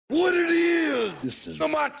what it is. This is the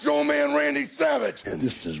Macho Man Randy Savage. And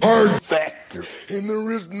this is Hard Factor. And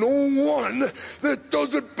there is no one that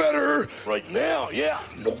does it better right now. Yeah,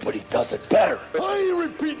 nobody does it better. I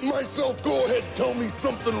ain't repeating myself. Go ahead, tell me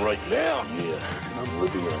something right now. Yeah, and I'm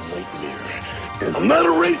living in a nightmare. And I'm not a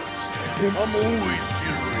racist. And I'm always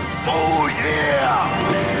cheering. Oh,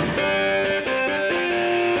 yeah.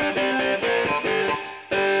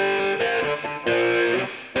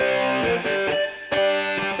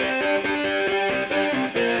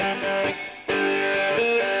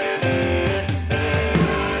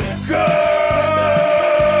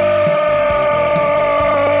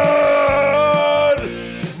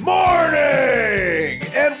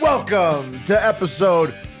 Welcome to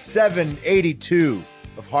episode 782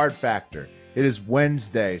 of Hard Factor. It is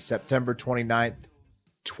Wednesday, September 29th,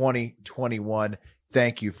 2021.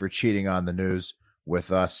 Thank you for cheating on the news with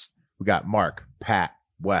us. We got Mark, Pat,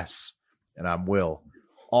 Wes, and I'm Will.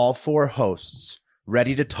 All four hosts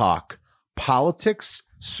ready to talk politics,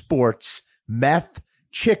 sports, meth,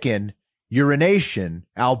 chicken, urination,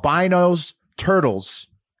 albinos, turtles,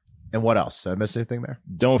 and what else? Did I miss anything there?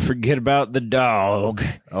 Don't forget about the dog.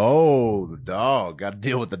 Oh, the dog. Got to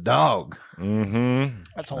deal with the dog. Mm-hmm.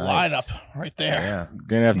 That's a lineup right there. Yeah.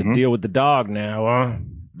 Gonna have to deal with the dog now, huh?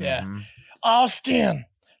 Yeah. Austin.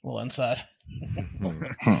 Well, inside.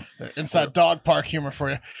 Inside dog park humor for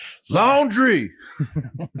you. So, Laundrie.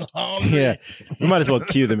 Yeah. We might as well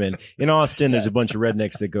cue them in. In Austin, there's a bunch of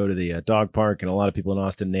rednecks that go to the dog park, and a lot of people in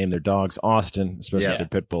Austin name their dogs Austin, especially if they're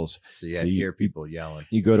pit bulls. So you hear people yelling.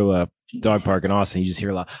 You go to a dog park in Austin, you just hear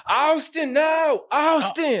a lot, Austin, no!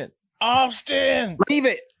 Austin! Austin. Leave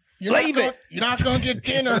it. You're not going to get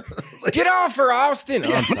dinner. Get off her, Austin!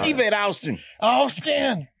 Oh, I'm sorry. Leave it, Austin.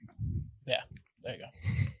 Austin. Yeah. There you go.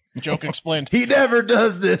 Joke explained. He never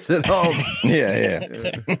does this at home. Yeah.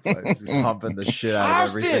 He's just humping the shit out of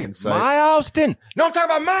everything in sight. My Austin! No, I'm talking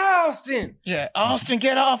about my Austin! Yeah. Austin,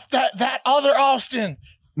 get off that other Austin.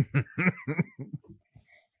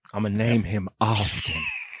 I'm going to name him Austin.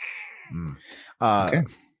 Okay.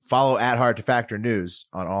 Follow at Hard to Factor News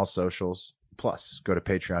on all socials. Plus, go to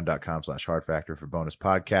patreon.com/hardfactor for bonus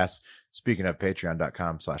podcasts. Speaking of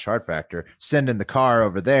patreon.com/hardfactor, send in the car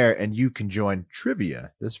over there and you can join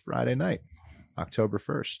trivia this Friday night, October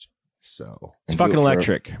 1st. So it's fucking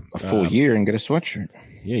electric. A full year and get a sweatshirt.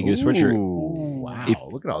 Yeah, you get a sweatshirt. Wow.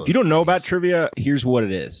 Look at all if you don't know about trivia, here's what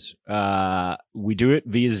it is. We do it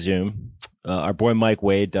via Zoom. Our boy Mike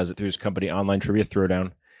Wade does it through his company Online Trivia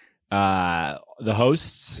Throwdown. The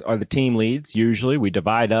hosts are the team leads. Usually we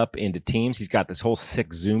divide up into teams. He's got this whole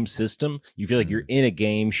sick Zoom system. You feel like you're in a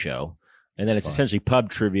game show, and then it's essentially pub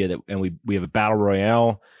trivia and we have a battle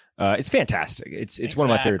royale. It's fantastic. It's one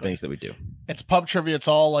of my favorite things that we do. It's pub trivia. It's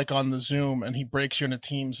all like on the Zoom, and he breaks you into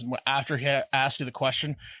teams. And after he asks you the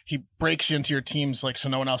question, he breaks you into your teams, like so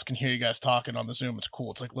no one else can hear you guys talking on the Zoom. It's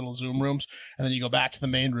cool. It's like little Zoom rooms, and then you go back to the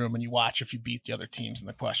main room and you watch if you beat the other teams in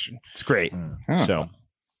the question. It's great. So.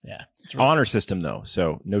 Yeah. It's really honor system though,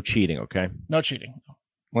 so no cheating, okay? No cheating.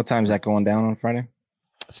 What time is that going down on Friday?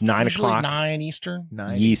 It's 9 Usually o'clock. 9 Eastern.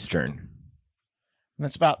 9 Eastern. And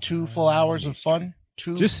that's about 2 full hours of fun.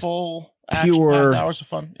 Just full pure hours of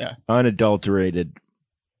fun. Yeah. Unadulterated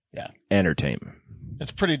entertainment. It's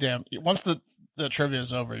pretty damn once the trivia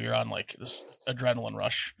is over, you're on like this adrenaline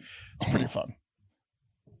rush. It's pretty fun.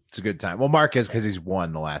 It's a good time. Well, Mark is because he's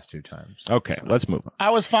won the last 2 times. Okay, let's move on. I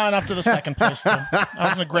was fine after the second place, though. I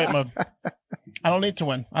was in a great mood. I don't need to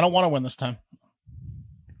win. I don't want to win this time.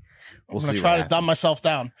 I'm going to try to dumb myself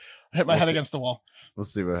down. Hit my head against the wall. We'll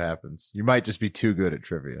see what happens. You might just be too good at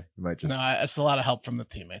trivia. You might just. No, it's a lot of help from the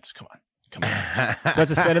teammates. Come on.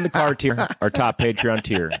 That's a send in the car tier, our top Patreon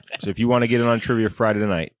tier. So if you want to get in on trivia Friday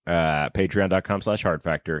night,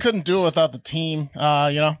 patreon.com/hardfactor. Couldn't do it without the team,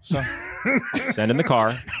 so. Send in the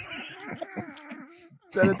car.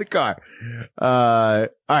 Send in the car. All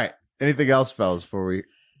right. Anything else, fellas, before we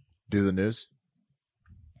do the news?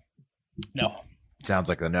 No. Sounds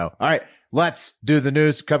like a no. All right. Let's do the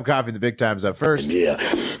news. Cup of coffee in the big times up first. Yeah.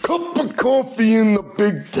 Cup of coffee in the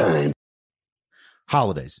big time.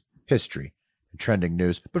 Holidays, history, and trending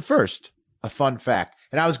news. But first, a fun fact.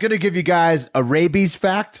 And I was going to give you guys a rabies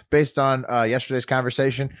fact based on yesterday's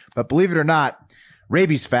conversation. But believe it or not,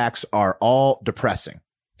 rabies facts are all depressing.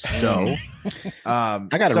 So I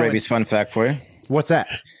got a rabies fun fact for you. What's that?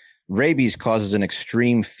 Rabies causes an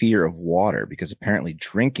extreme fear of water because apparently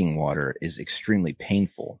drinking water is extremely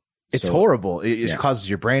painful. It's horrible. It causes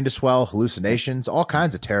your brain to swell, hallucinations, all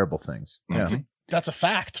kinds of terrible things. Mm-hmm. Yeah. That's a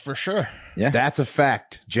fact for sure. Yeah, that's a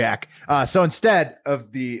fact, Jack. So instead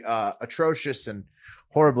of the atrocious and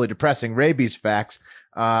horribly depressing rabies facts,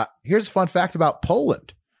 here's a fun fact about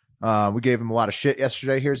Poland. We gave him a lot of shit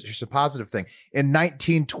yesterday. Here's a positive thing. In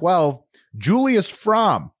 1912, Julius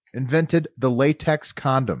Fromm invented the latex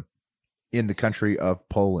condom in the country of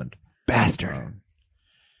Poland. Bastard.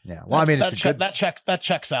 Yeah. Well, I mean, that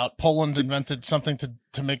checks out. Poland invented something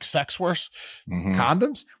to make sex worse.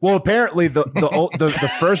 Condoms? Well, apparently the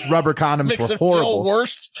first rubber condoms Makes were it feel horrible.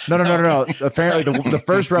 worse. No. Apparently the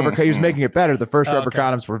first rubber, he was making it better. The first rubber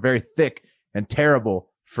condoms were very thick and terrible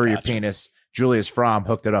for your penis. Julius Fromm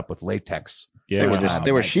hooked it up with latex. Yeah,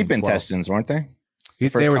 they were sheep intestines, weren't they?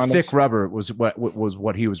 They were condoms? thick rubber. Was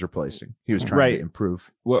what he was replacing. He was trying to improve.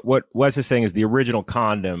 What Wes is saying is the original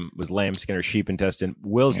condom was lambskin or sheep intestine.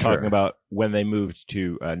 Will's talking about when they moved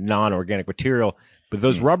to non-organic material. But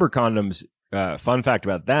those rubber condoms, fun fact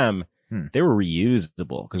about them, they were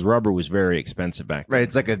reusable because rubber was very expensive back then. Right,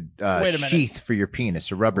 it's like a sheath for your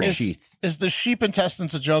penis, a rubber sheath. Is the sheep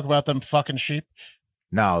intestines a joke about them fucking sheep?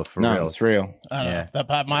 No, real. It's real. I don't know.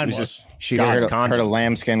 That mine was. Just Heard of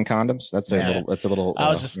lambskin condoms? That's a little. I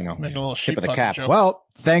was just making a little sheep tip of the fucking cap. joke. Well,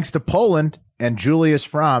 thanks to Poland and Julius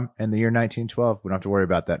Fromm in the year 1912, we don't have to worry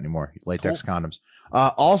about that anymore. Latex condoms.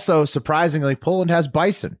 Also, surprisingly, Poland has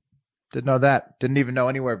bison. Didn't know that. Didn't even know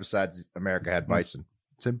anywhere besides America had bison.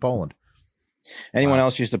 It's in Poland. Anyone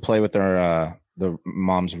else used to play with their the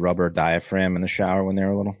mom's rubber diaphragm in the shower when they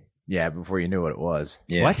were little? Yeah, before you knew what it was.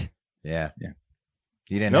 Yeah. What? Yeah.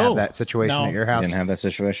 You didn't have that situation at your house? Didn't have that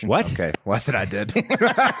situation. What? Okay. Wes and I did.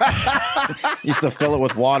 Used to fill it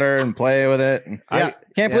with water and play with it. I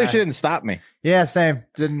can't believe she didn't stop me. Yeah, same.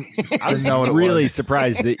 Didn't know what it really was.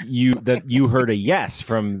 surprised that you heard a yes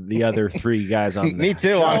from the other three guys on the Me too,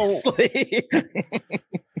 show. honestly.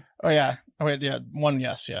 Oh yeah. Oh wait, yeah. One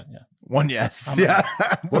yes. Yeah. One yes. Yeah.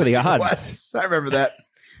 What are the odds? Wes, I remember that.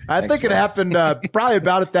 I think it happened probably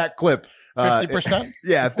about at that clip. 50%?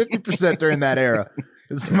 Yeah, 50% during that era.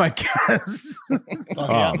 This is my guess.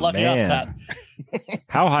 Lucky us, Pat.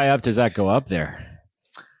 How high up does that go up there?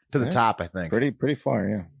 To the top, I think. Pretty far,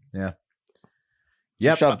 yeah. Yeah.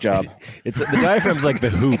 Yep. Shove job. It's the diaphragm's like the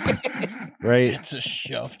hoop, right? It's a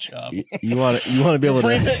shove job. You want to be able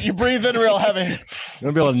to You breathe in real heavy. You want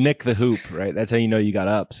to be able to nick the hoop, right? That's how you know you got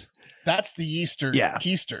ups. That's the Easter. Yeah.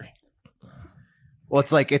 Keister. Well,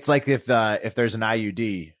 it's like if there's an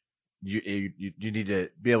IUD, you need to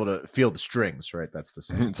be able to feel the strings, right? That's the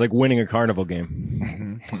same. It's like winning a carnival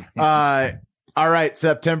game. All right,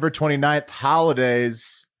 September 29th,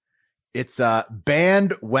 holidays. It's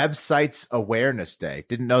Banned Websites Awareness Day.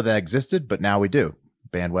 Didn't know that existed, but now we do.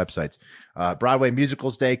 Banned websites. Broadway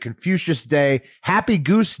Musicals Day, Confucius Day, Happy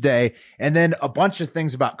Goose Day, and then a bunch of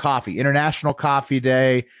things about coffee. International Coffee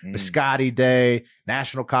Day, Biscotti Day,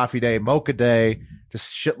 National Coffee Day, Mocha Day,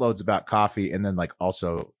 just shitloads about coffee, and then like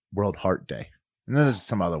also World Heart Day. And then there's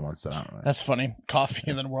some other ones that I don't know. That's funny. Coffee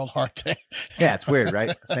and then World Heart Day. Yeah, it's weird,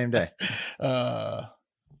 right? Same day.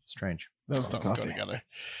 Strange. Those don't go together.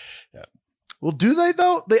 Yeah. Well, do they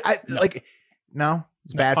though? No,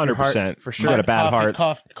 it's bad for your heart 100%. for You sure. got a bad heart.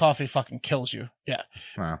 Coffee fucking kills you. Yeah.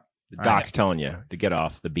 Wow. The doc's telling you to get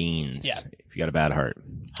off the beans. Yeah. If you got a bad heart.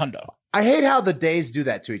 Hundo. I hate how the days do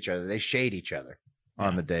that to each other. They shade each other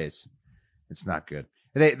on the days. It's not good.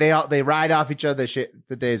 They ride off each other.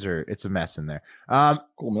 The days it's a mess in there.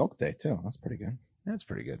 Cool milk day too. That's pretty good. That's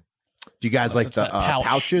pretty good. Do you guys like the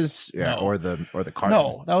pouches? Yeah, No. or the carton?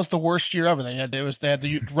 No, that was the worst year ever. They had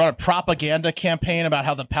to run a propaganda campaign about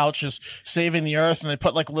how the pouch is saving the earth, and they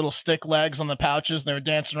put like little stick legs on the pouches, and they were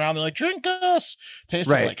dancing around. They're like, "Drink us!"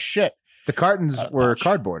 Tasted like shit. The cartons were pouch.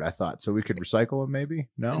 cardboard. I thought so we could recycle them. Maybe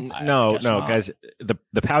no. No, guess not. guys.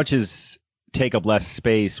 The pouches take up less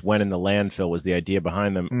space when in the landfill was the idea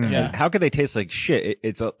behind them. Yeah. And how could they taste like shit?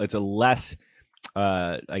 It's a less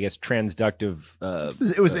I guess transductive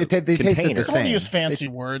They tasted the Don't same. use fancy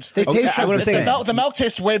words. They tasted what I'm the saying same. The milk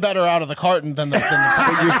tastes way better out of the carton than the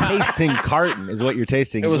But you're tasting carton is what you're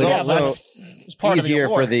tasting. It was Like, also it's part easier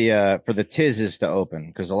of the for the tizzes to open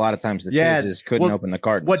because a lot of times the Yeah, tizzes couldn't well, open the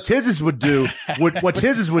cartons. What Tizzes would do,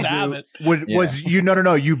 Stab it. was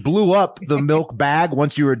you blew up the milk bag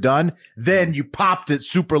once you were done, then you popped it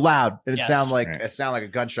super loud, and it Yes. sounded like a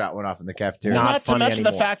gunshot went off in the cafeteria. Not Not to funny mention the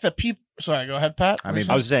anymore. fact that people. Sorry, go ahead, Pat. I mean,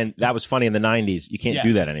 I was saying that was funny in the 90s. You can't Yeah.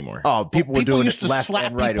 do that anymore. oh, people were doing used it to left slap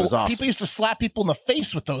and right. people. It was awesome. People used to slap people in the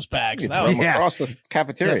face with those bags. That throw was, them Yeah. across the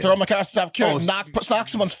cafeteria. throw them across the cafeteria, knock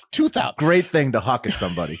someone's tooth out. Great thing to huck at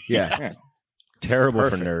somebody. Yeah. Terrible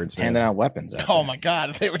Perfect. for nerds. man. Handing out weapons. out Oh there. my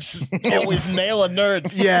god, they were just always nailing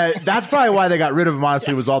nerds. Yeah, that's probably why they got rid of them,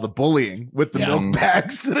 honestly, was all the bullying with the Yeah. milk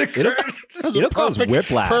bags that occurred. It was You a know, cause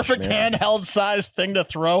whiplash, perfect man. handheld sized thing to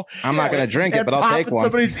throw. I'm not going to drink it, And but I'll pop take in one.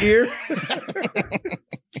 somebody's ear.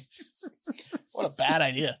 What a bad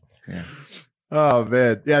idea. Oh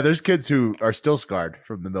man, yeah. There's kids who are still scarred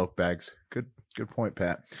from the milk bags. Good point,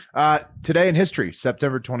 Pat. Today in history,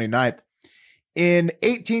 September 29th, in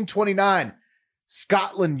 1829,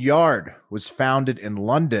 Scotland Yard was founded in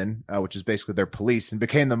London, which is basically their police, and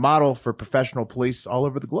became the model for professional police all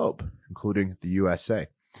over the globe, including the USA.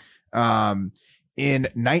 In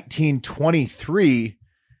 1923,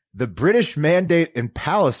 the British Mandate in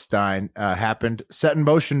Palestine happened, set in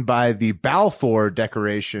motion by the Balfour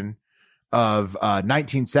Declaration of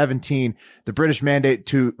 1917. The British mandate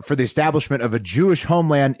for the establishment of a Jewish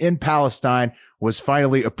homeland in Palestine was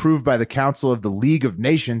finally approved by the Council of the League of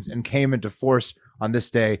Nations and came into force on this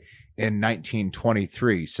day in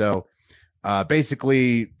 1923. So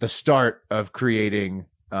basically the start of creating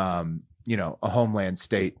a homeland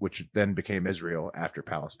state, which then became Israel after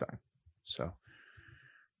Palestine. So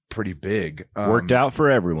pretty big. Worked out for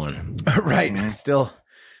everyone. Right. Still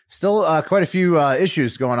quite a few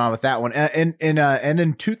issues going on with that one. And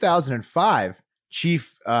in 2005,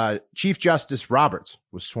 Chief Justice Roberts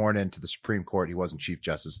was sworn into the Supreme Court. He wasn't Chief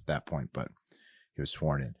Justice at that point, but he was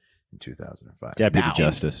sworn in 2005. Deputy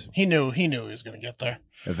Justice. He knew he was going to get there.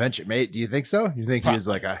 Eventually, mate. Do you think so? You think he was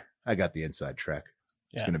like, I got the inside track.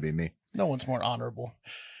 It's going to be me. No one's more honorable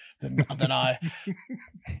than I.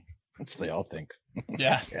 That's what they all think.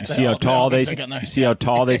 Yeah. You see how tall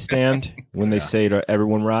they stand when they say to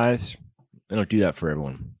everyone rise? They don't do that for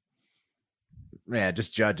everyone. Yeah,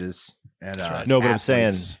 just judges. And right. No, but I'm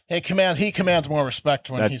saying he commands more respect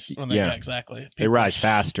when exactly. They rise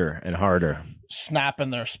faster and harder. Snapping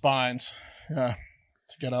their spines. Yeah.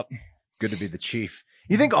 To get up. Good to be the chief.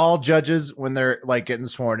 You think all judges, when they're like getting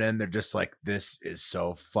sworn in, they're just like, this is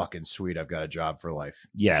so fucking sweet. I've got a job for life.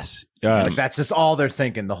 Yes. Like that's just all they're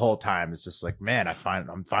thinking the whole time. It's just like, man,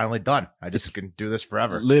 I'm finally done. I just can do this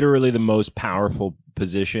forever. Literally the most powerful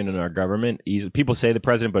position in our government. People say the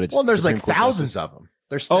president, but it's there's like thousands of them.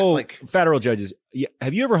 There's federal judges.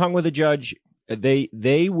 Have you ever hung with a judge?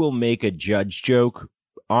 They will make a judge joke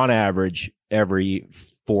on average every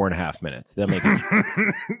 4.5 minutes. They'll make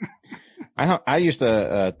it. I used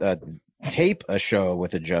to tape a show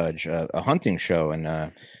with a judge, a hunting show,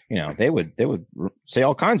 and they would say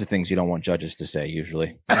all kinds of things you don't want judges to say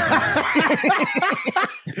usually.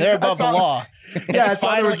 They're above the law. Yeah,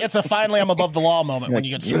 it's a finally I'm above the law moment when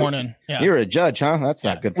you get sworn in. Yeah. You're a judge, huh? That's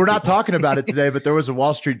not good. We're not talking about it today, but there was a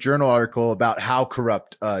Wall Street Journal article about how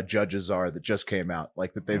corrupt judges are that just came out,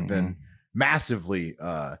 like that they've been massively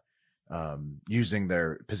using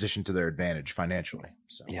their position to their advantage financially.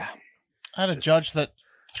 So yeah. I had a judge that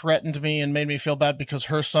threatened me and made me feel bad because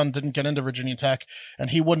her son didn't get into Virginia Tech and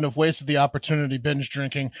he wouldn't have wasted the opportunity binge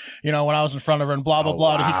drinking, when I was in front of her and blah, blah,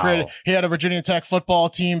 blah. Wow. He had a Virginia Tech football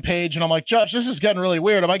team page and I'm like, Judge, this is getting really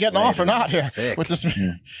weird. Am I getting off or not here with this?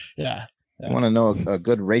 Yeah. You want to know a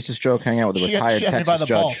good racist joke? Hang out with a retired Texas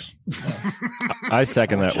judge. I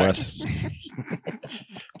second that, Wes.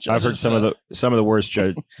 I've heard some of the worst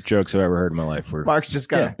jokes I've ever heard in my life. Mark's just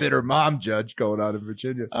got a bitter mom judge going on in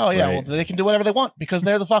Virginia. Oh yeah, right. Well they can do whatever they want because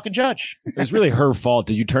they're the fucking judge. It's really her fault.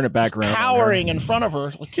 Did you turn it back around? Cowering in front of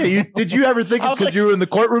her. Like, did you ever think it's because you were in the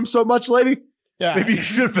courtroom so much, lady? Yeah, maybe you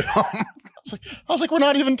should have been home. I was like, we're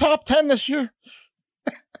not even top 10 this year.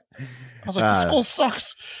 I was like, the school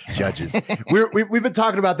sucks. Judges. We've been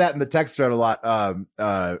talking about that in the text thread a lot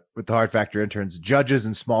with the Hard Factor interns. Judges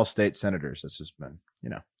and small state senators. That's just been,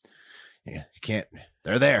 you can't.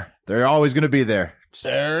 They're there. They're always going to be there.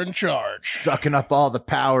 They're in charge. Sucking up all the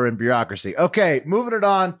power and bureaucracy. Okay, moving it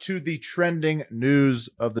on to the trending news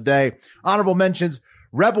of the day. Honorable mentions.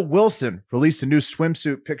 Rebel Wilson released a new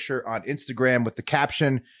swimsuit picture on Instagram with the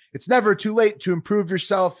caption, "It's never too late to improve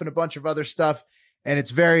yourself," and a bunch of other stuff. And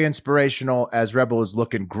it's very inspirational as Rebel is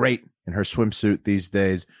looking great in her swimsuit these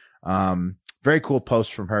days. Very cool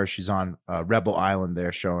post from her. She's on Rebel Island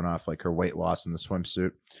there showing off like her weight loss in the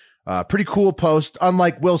swimsuit. Pretty cool post.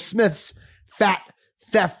 Unlike Will Smith's fat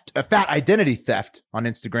identity theft on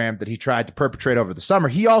Instagram that he tried to perpetrate over the summer.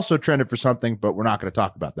 He also trended for something, but we're not going to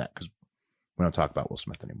talk about that because we don't talk about Will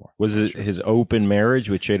Smith anymore. Was it his open marriage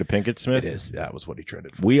with Jada Pinkett Smith? It is. That was what he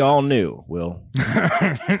trended for. We all knew, Will.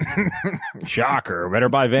 Shocker. Better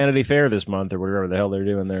buy Vanity Fair this month or whatever the hell they're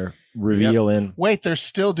doing their reveal in. Wait, they're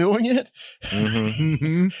still doing it?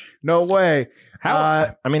 Mm-hmm. No way.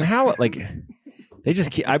 How they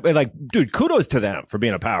just keep, dude, kudos to them for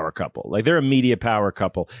being a power couple. Like they're a media power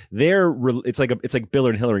couple. It's like Bill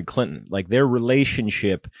and Hillary Clinton. Like their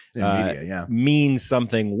relationship means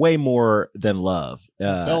something way more than love.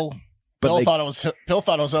 Bill thought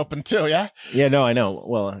it was open too. Yeah. Yeah. No, I know.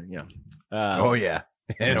 Well, yeah. Oh yeah.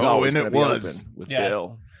 And it was with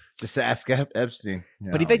Bill. Just ask Epstein.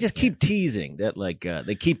 But they just keep teasing that, like,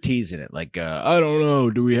 they keep teasing it. Like, I don't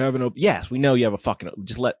know. Do we have an open? Yes, we know you have a fucking,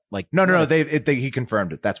 just let, like. No. He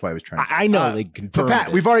confirmed it. That's why he was trying. I know they confirmed Pat,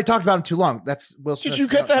 it. we've already talked about him too long. That's Will Smith. Did you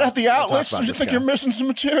get that at the outlets? Did you think you're missing some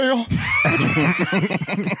material? Is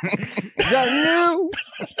that new?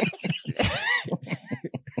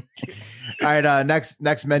 All right.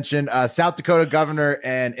 Next mention, South Dakota governor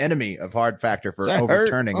and enemy of Hard Factor for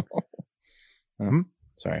overturning.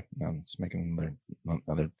 Sorry, I'm just making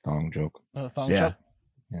another thong joke. Thong joke?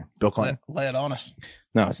 Yeah. Bill Clinton. Lay it on us.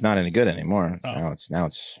 No, it's not any good anymore. Now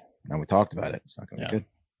we talked about it. It's not going to be good.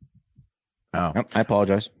 Oh, I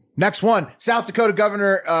apologize. Next one, South Dakota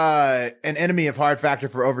governor, an enemy of Hard Factor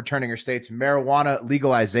for overturning her state's marijuana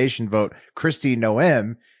legalization vote, Kristi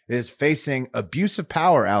Noem, is facing abuse of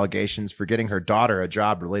power allegations for getting her daughter a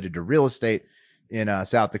job related to real estate in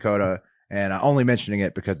South Dakota. And only mentioning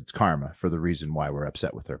it because it's karma for the reason why we're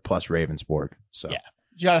upset with her, plus Ravensburg. So yeah,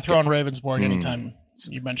 you got to throw in Ravensburg anytime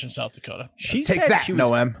you mention South Dakota. She Take said that, she was,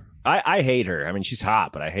 Noem. I hate her. I mean, she's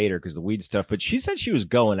hot, but I hate her because the weed stuff. But she said she was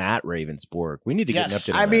going at Ravensburg. We need to get an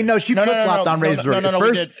update. I mean, no, she flip-flopped on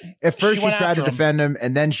Ravensburg. At first she tried to defend him,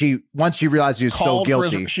 and then once she realized he was so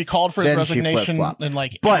guilty, she called for his resignation in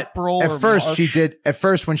like April at first March. she did. At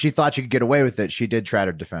first, when she thought she could get away with it, she did try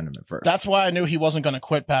to defend him at first. That's why I knew he wasn't going to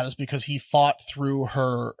quit, Pat, is because he fought through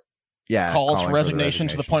her calls for resignation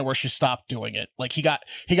to the point where she stopped doing it. Like he got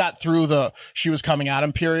through the she was coming at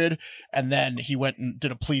him period, and then he went and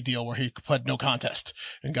did a plea deal where he pled no contest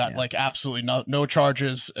and got like absolutely no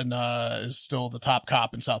charges, and is still the top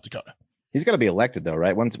cop in South Dakota. He's got to be elected though,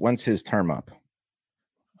 right? Once his term up.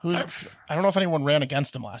 I don't know if anyone ran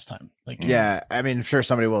against him last time. Like, yeah, I mean, I'm sure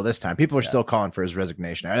somebody will this time. People are still calling for his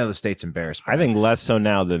resignation. I know the state's embarrassed. I think less so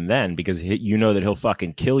now than then because you know that he'll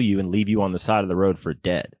fucking kill you and leave you on the side of the road for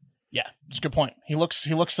dead. Yeah, it's a good point. He looks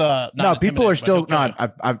not no, people are still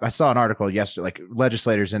not. I saw an article yesterday, like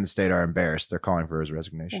legislators in the state are embarrassed. They're calling for his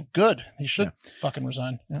resignation. Well, good. He should fucking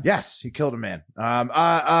resign. Yeah. Yes, he killed a man.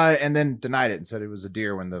 And then denied it and said it was a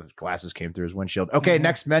deer when the glasses came through his windshield. Okay,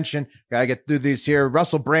 next mention. Gotta get through these here.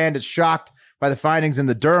 Russell Brand is shocked by the findings in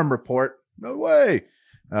the Durham report. No way.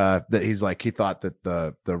 That he's like, he thought that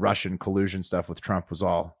the Russian collusion stuff with Trump was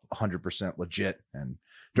all 100% legit, and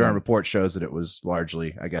Durham report shows that it was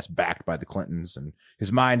largely, I guess, backed by the Clintons, and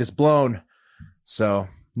his mind is blown. So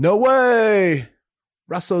no way.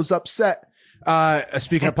 Russo's upset.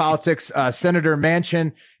 Speaking of politics, Senator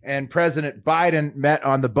Manchin and President Biden met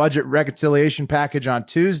on the budget reconciliation package on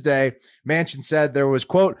Tuesday. Manchin said there was,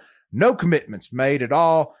 quote, no commitments made at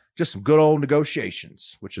all, just some good old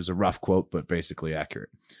negotiations, which is a rough quote, but basically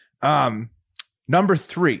accurate. Number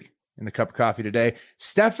 3 in the cup of coffee today,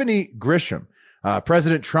 Stephanie Grisham,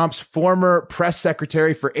 President Trump's former press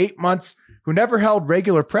secretary for 8 months, who never held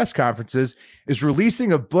regular press conferences, is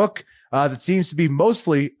releasing a book that seems to be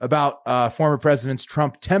mostly about former President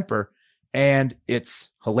Trump's temper, and it's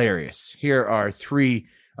hilarious. Here are 3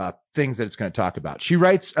 things that it's going to talk about. She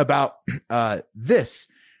writes about how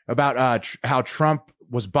Trump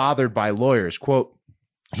was bothered by lawyers. Quote,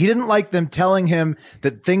 he didn't like them telling him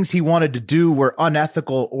that things he wanted to do were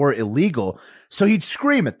unethical or illegal, so he'd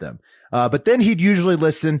scream at them. But then he'd usually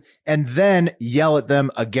listen and then yell at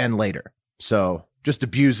them again later. So just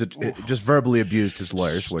verbally abused his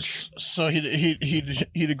lawyers, which. So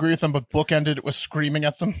he'd agree with them, but bookended it with screaming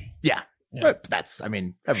at them. Yeah. But that's, I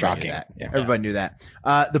mean, everybody knew that. Yeah. Everybody knew that.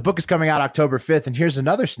 The book is coming out October 5th. And here's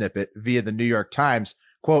another snippet via the New York Times.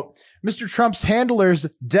 Quote, Mr. Trump's handlers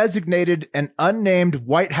designated an unnamed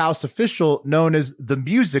White House official known as the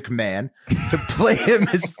Music Man to play him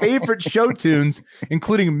his favorite show tunes,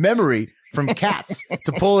 including Memory from Cats,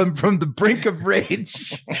 to pull him from the brink of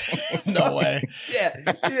rage. No way.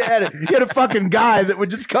 Yeah. He had a fucking guy that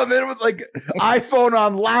would just come in with like iPhone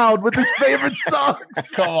on loud with his favorite songs.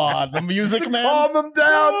 Come on. The Music Man. Calm him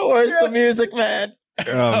down. Where's the Music Man?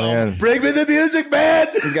 Oh man, bring me the Music Man.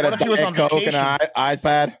 He's got a Diet Coke and an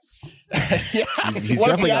iPad. Yeah, he's what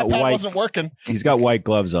definitely if the got iPad white. wasn't working? He's got white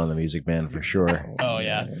gloves on, the Music Man, for sure. Oh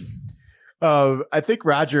yeah. I think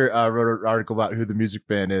Roger wrote an article about who the Music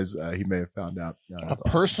Man is. He may have found out. A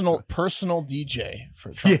personal DJ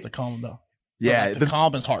for Trump to calm him down. Yeah, to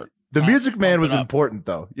calm his heart. The Music Man was important,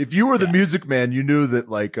 though. If you were the Music Man, you knew that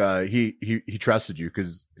like he trusted you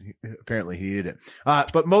because apparently he needed it.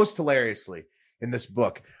 But most hilariously, in this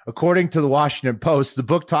book, according to the Washington Post, the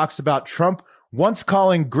book talks about Trump once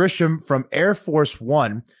calling Grisham from Air Force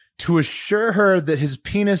One to assure her that his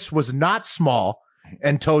penis was not small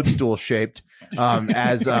and toadstool shaped,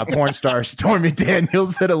 as porn star Stormy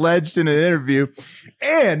Daniels had alleged in an interview.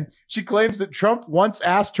 And she claims that Trump once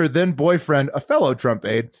asked her then boyfriend, a fellow Trump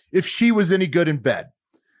aide, if she was any good in bed.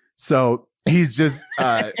 So he's just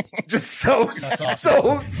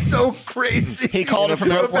so crazy. He called her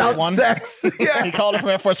from Air Force One. Sex. Yeah. He called her from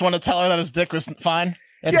Air Force One to tell her that his dick was fine.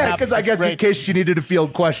 Because I guess great. in case she needed to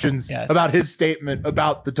field questions about his statement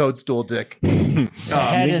about the toadstool dick. The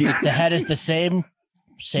head is the same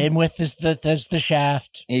width as the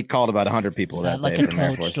shaft. He called about 100 people It's that not like day a from Air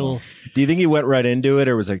Force toadstool. One. Do you think he went right into it,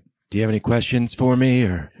 or was like, "Do you have any questions for me?"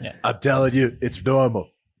 Or I'm telling you, it's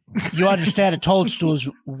normal. You understand a toadstool is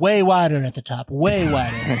way wider at the top, way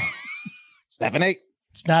wider. Stephanie?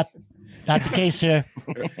 It's not the case here.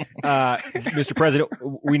 Mr. President,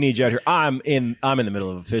 we need you out here. I'm in the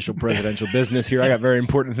middle of official presidential business here. I got very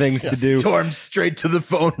important things to do. Storm straight to the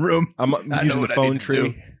phone room. I'm using the phone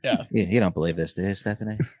tree. Yeah. You don't believe this, do you,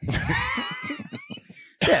 Stephanie?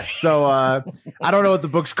 Yeah. So I don't know what the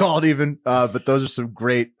book's called even, but those are some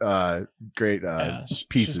great pieces.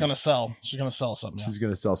 She's gonna sell something. She's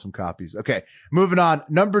gonna sell some copies. Okay, moving on.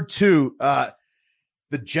 Number 2,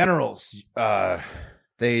 the generals.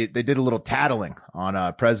 They did a little tattling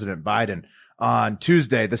on President Biden on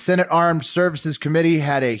Tuesday. The Senate Armed Services Committee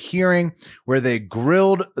had a hearing where they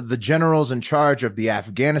grilled the generals in charge of the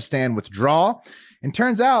Afghanistan withdrawal. And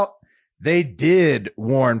turns out they did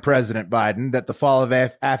warn President Biden that the fall of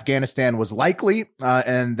Afghanistan was likely,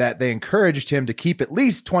 and that they encouraged him to keep at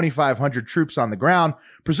least 2,500 troops on the ground,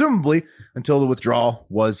 presumably until the withdrawal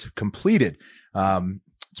was completed.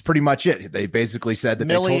 It's pretty much it. They basically said that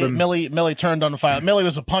they told him Millie turned on fire. Millie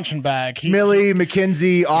was a punching bag. Millie,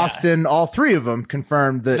 McKenzie, Austin, all three of them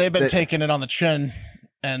confirmed that they've been taking it on the chin,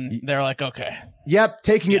 and they're like, okay. Yep,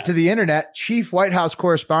 taking it to the internet. Chief White House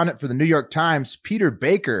correspondent for the New York Times, Peter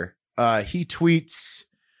Baker, he tweets,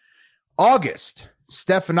 August,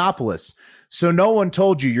 Stephanopoulos. So no one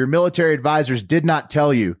told you. Your military advisors did not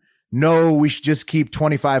tell you. No, we should just keep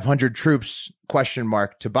 2,500 troops, ? To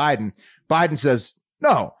Biden. Biden says,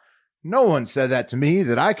 no one said that to me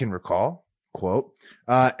that I can recall, quote.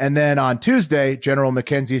 And then on Tuesday, General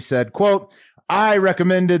McKenzie said, quote, I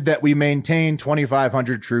recommended that we maintain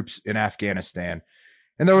 2,500 troops in Afghanistan.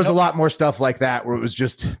 And there was a lot more stuff like that where it was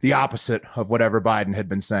just the opposite of whatever Biden had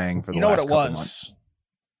been saying for the last couple months.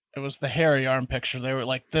 It was the hairy arm picture. They were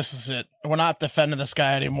like, this is it. We're not defending this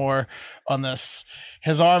guy anymore on this.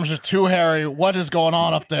 His arms are too hairy. What is going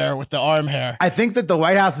on up there with the arm hair? I think that the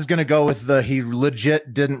White House is going to go with he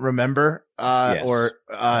legit didn't remember, but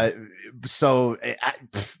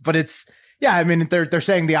it's, I mean, they're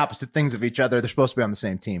saying the opposite things of each other. They're supposed to be on the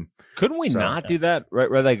same team. Couldn't we not do that? Right.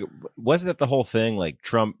 Like, wasn't that the whole thing? Like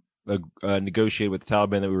Trump negotiated with the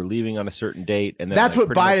Taliban that we were leaving on a certain date, and then that's what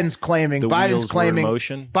Biden's claiming. Biden's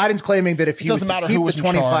claiming that if he was to keep the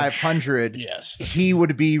 2,500, he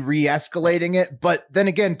would be re-escalating it. But then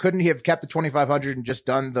again, couldn't he have kept the 2,500 and just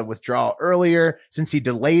done the withdrawal earlier, since he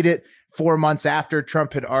delayed it 4 months after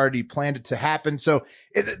Trump had already planned it to happen? So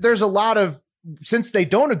there's a lot of, since they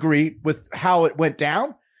don't agree with how it went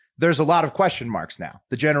down, there's a lot of question marks now.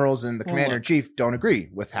 The generals and the commander in chief don't agree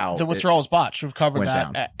with how the withdrawal was botched. We've covered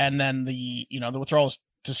that. Down. And then the withdrawal was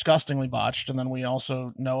disgustingly botched. And then we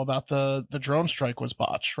also know about the drone strike was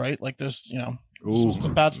botched, right? Like there's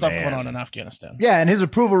some bad stuff going on in Afghanistan. Yeah. And his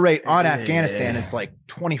approval rate on Afghanistan is like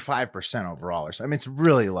 25% overall or so. I mean, it's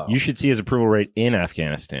really low. You should see his approval rate in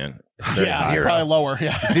Afghanistan. Yeah, it's probably lower.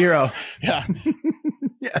 Yeah. 0. Yeah.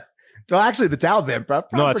 Yeah. So actually, the Taliban, probably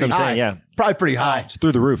no, that's what I'm saying. Yeah, probably pretty high. It's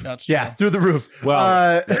through the roof. That's true. Yeah, through the roof.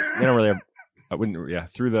 Well, they don't really have. I wouldn't. Yeah,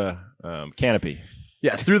 through the canopy.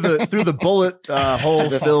 Yeah, through the bullet hole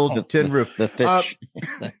filled tin roof. The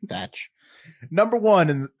thatch. Number 1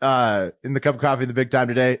 in the cup of coffee in the big time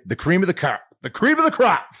today. The cream of the crop. The cream of the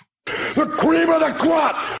crop. The cream of the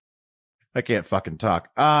crop. I can't fucking talk.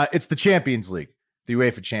 It's the Champions League. The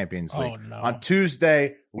UEFA Champions League. Oh, no. On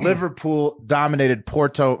Tuesday, Liverpool dominated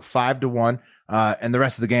Porto 5-1, and the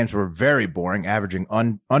rest of the games were very boring, averaging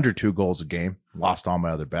under 2 goals a game. Lost all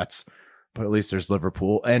my other bets, but at least there's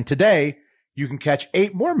Liverpool. And today, you can catch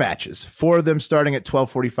 8 more matches, 4 of them starting at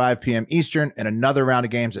 12:45 p.m. Eastern, and another round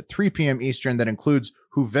of games at 3 p.m. Eastern that includes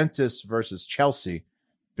Juventus versus Chelsea.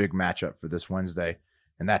 Big matchup for this Wednesday,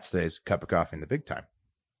 and that's today's cup of coffee in the big time.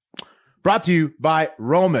 Brought to you by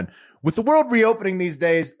Roman. With the world reopening these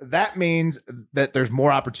days, that means that there's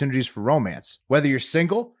more opportunities for romance. Whether you're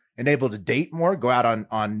single and able to date more, go out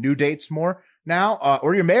on new dates more now,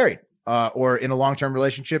 or you're married or in a long-term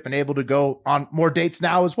relationship and able to go on more dates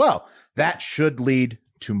now as well. That should lead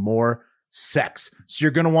to more sex. So you're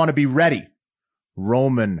going to want to be ready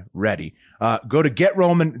Roman ready. Go to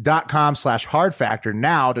GetRoman.com/hard factor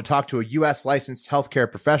now to talk to a U.S. licensed healthcare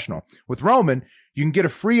professional. With Roman, you can get a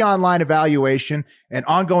free online evaluation and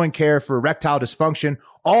ongoing care for erectile dysfunction,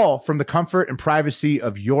 all from the comfort and privacy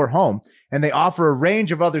of your home. And they offer a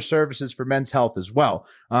range of other services for men's health as well.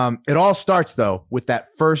 It all starts, though, with that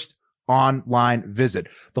first online visit.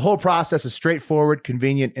 The whole process is straightforward,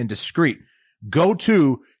 convenient, and discreet. Go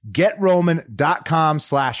to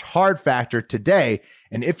GetRoman.com/hard factor today.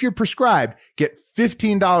 And if you're prescribed, get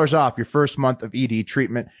 $15 off your first month of ED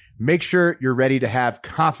treatment. Make sure you're ready to have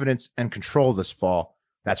confidence and control this fall.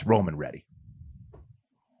 That's Roman ready.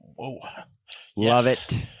 Whoa. Love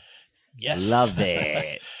Yes. it. Yes. Love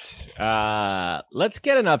it. Let's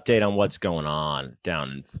get an update on what's going on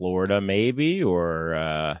down in Florida, maybe,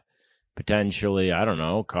 or potentially, I don't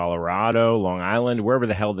know, Colorado, Long Island, wherever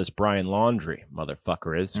the hell this Brian Laundrie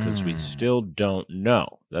motherfucker is, because we still don't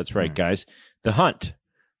know. That's right, guys. The hunt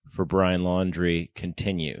for Brian Laundrie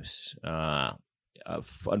continues.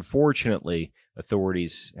 Unfortunately,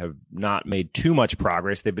 authorities have not made too much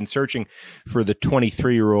progress. They've been searching for the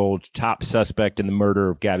 23-year-old top suspect in the murder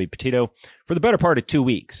of Gabby Petito for the better part of 2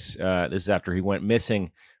 weeks. This is after he went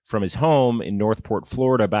missing from his home in Northport,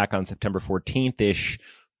 Florida, back on September 14th-ish.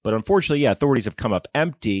 But unfortunately, authorities have come up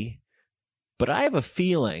empty. But I have a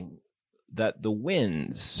feeling that the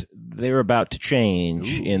winds, they're about to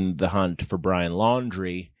change in the hunt for Brian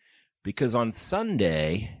Laundrie, because on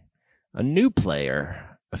Sunday, a new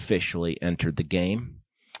player officially entered the game,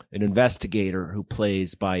 an investigator who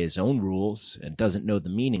plays by his own rules and doesn't know the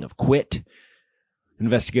meaning of quit.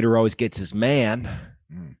 Investigator always gets his man.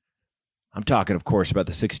 I'm talking, of course, about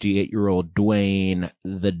the 68-year-old Dwayne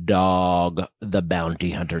the Dog, the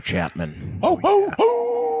Bounty Hunter Chapman. Ho, ho,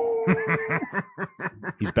 ho!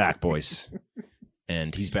 He's back, boys.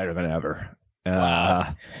 And he's better than ever.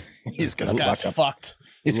 He's This gonna guy's fuck up. fucked.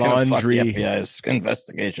 He's gonna fuck the Laundrie. FBI's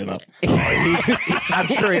investigation up. I'm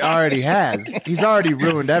sure he already has. He's already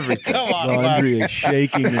ruined everything. Come on, Laundrie Wes. is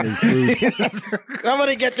shaking in his boots.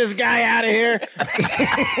 Somebody get this guy out of here.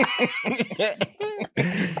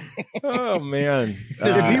 Oh, man.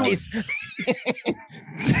 If he He's-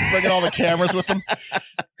 Bringing all the cameras with him.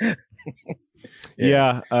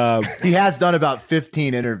 Yeah. He has done about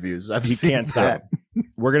 15 interviews. He can't stop.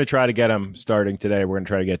 We're going to try to get him starting today. We're going to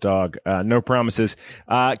try to get Dog. No promises.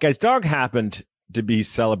 Guys, Dog happened to be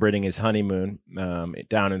celebrating his honeymoon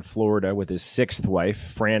down in Florida with his sixth wife,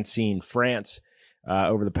 Francine France,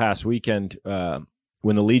 over the past weekend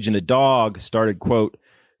when the Legion of Dog started, quote,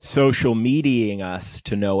 social mediating us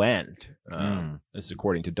to no end. This is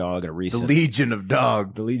according to Dog in a The recent... Legion of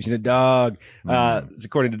Dog. The Legion of Dog. It's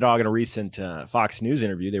according to Dog in a recent Fox News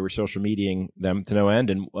interview. They were social mediating them to no end.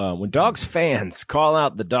 And when Dog's fans call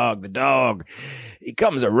out the dog, he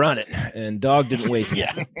comes a running. And Dog didn't waste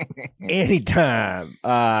any time.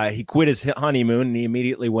 He quit his honeymoon and he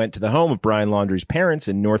immediately went to the home of Brian Laundrie's parents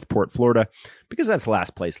in Northport, Florida, because that's the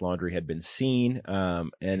last place Laundrie had been seen.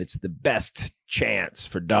 And it's the best chance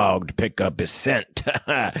for Dog to pick up his scent.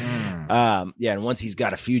 And once he's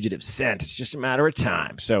got a fugitive scent, it's just a matter of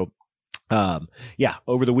time. So,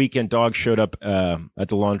 over the weekend, Dog showed up at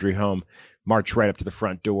the Laundrie home, marched right up to the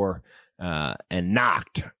front door, and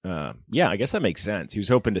knocked. I guess that makes sense. He was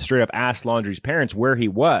hoping to straight up ask Laundrie's parents where he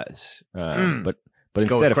was, but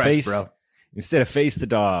instead of face the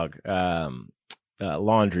Dog,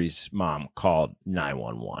 Laundrie's mom called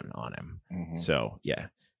 911 on him. So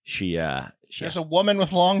she There's a woman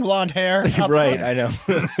with long blonde hair. right, I know.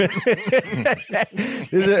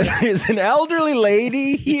 There's an elderly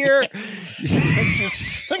lady here. I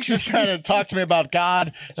think she's trying to talk to me about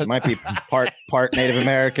God. It might be part Native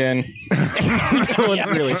American. No one's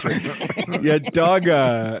really sure. Yeah, Dog.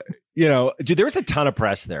 Dude, there was a ton of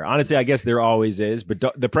press there. Honestly, I guess there always is, but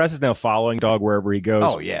the press is now following Dog wherever he goes.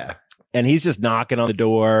 Oh, yeah. And he's just knocking on the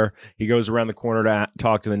door. He goes around the corner to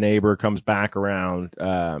talk to the neighbor, comes back around,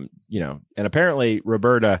 and apparently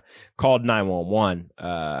Roberta called 911.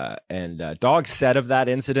 And Dog said of that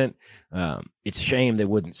incident, it's a shame they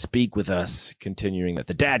wouldn't speak with us, continuing that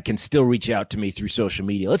the dad can still reach out to me through social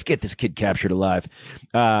media. Let's get this kid captured alive.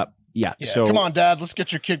 So come on, Dad. Let's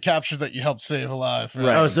get your kid captured that you helped save alive.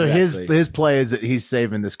 Right. Oh, so exactly. his play is that he's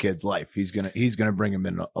saving this kid's life. He's gonna bring him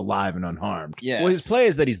in alive and unharmed. Yeah. Well, his play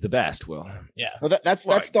is that he's the best, Will. Yeah. Well,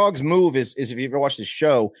 that's Dog's move is if you ever watch the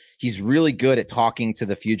show, he's really good at talking to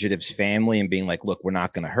the fugitive's family and being like, look, we're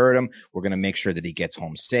not going to hurt him. We're going to make sure that he gets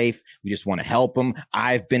home safe. We just want to help him.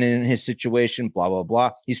 I've been in his situation, blah, blah,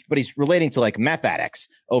 blah. He's relating to like meth addicts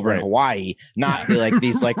over in Hawaii, not like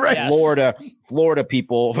these like Florida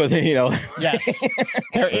people for the You know, Yes,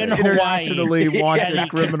 they're in Hawaii. Internationally wanted Yeah,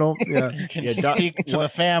 criminal. Yeah. You can Yeah, speak to the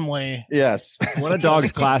family. yes. One of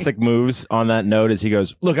Dog's classic moves on that note is he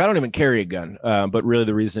goes, "Look, I don't even carry a gun." But really,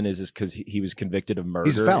 the reason is because he was convicted of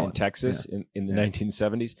He's a murder felon. in Texas in the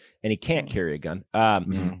 1970s, and he can't carry a gun.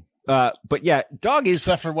 Mm-hmm. But yeah, Dog is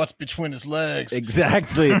Except for what's between his legs.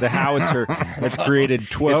 exactly. It's a howitzer that's created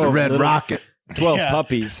 12. It's a red little- rocket. 12 Yeah.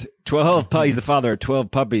 puppies. He's the father of 12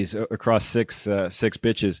 puppies across six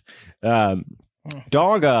bitches.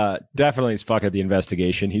 Dog definitely is fucking up the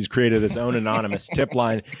investigation. He's created his own anonymous tip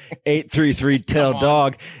line,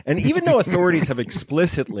 833-TELL-DOG. And even though authorities have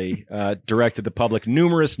explicitly directed the public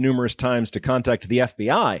numerous times to contact the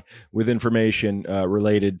FBI with information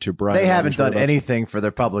related to Brian. They haven't done Laundrie's anything for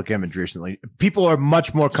their public image recently. People are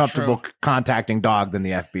much more comfortable contacting Dog than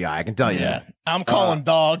the FBI. I can tell you Yeah. that. I'm calling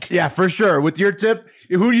dog. Yeah, for sure. With your tip,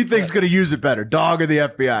 who do you think is going to use it better, Dog or the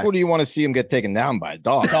FBI? Who do you want to see him get taken down by?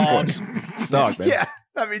 Dog. Dog. Dog, man. Yeah,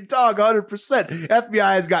 I mean, Dog, 100%.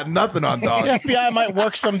 FBI has got nothing on The Dog. FBI might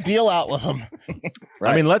work some deal out with him.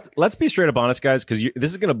 I mean, let's be straight up honest, guys, because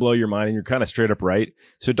this is going to blow your mind, and you're kind of straight up right.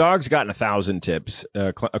 So, Dog's gotten 1,000 tips,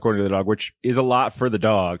 according to the Dog, which is a lot for the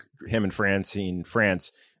Dog. Him and Francine,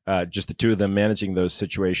 just the two of them managing those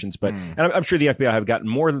situations. But and I'm sure the FBI have gotten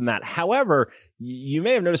more than that. However, you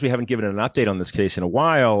may have noticed we haven't given an update on this case in a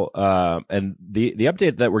while. And the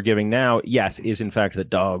update that we're giving now, yes, is in fact that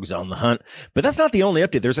Dog's on the hunt. But that's not the only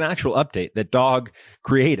update. There's an actual update that Dog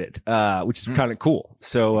created, which is kind of cool.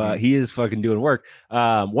 So he is fucking doing work.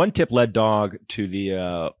 One tip led Dog to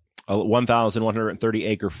the 1,130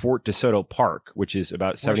 acre Fort DeSoto Park, which is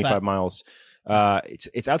about 75 miles.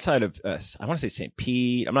 It's outside of I want to say St.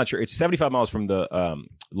 Pete. I'm not sure. It's 75 miles from the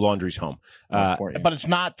Laundrie's home. But it's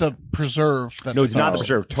not the preserve. No, it's not the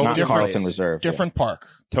preserve. It's Totally not different Carlton place. Reserve. Different park.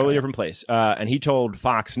 Totally different place. And he told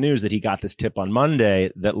Fox News that he got this tip on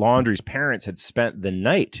Monday that Laundrie's parents had spent the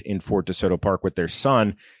night in Fort DeSoto Park with their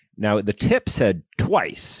son. Now, the tip said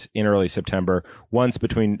twice in early September, once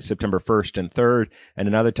between September 1st and 3rd, and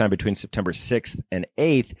another time between September 6th and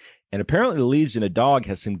 8th. And apparently the leads in a Dog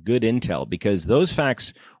has some good intel because those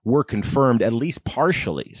facts were confirmed at least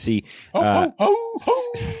partially. See,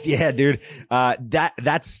 yeah, dude,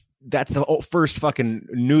 that's the first fucking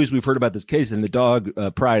news we've heard about this case, and the Dog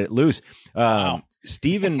pried it loose.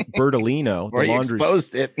 Stephen Bertolino, Where he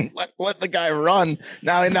exposed it and let the guy run.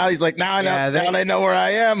 Now he's like, now they know where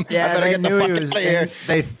I am. I better get the fuck out of here.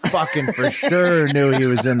 They fucking for sure knew he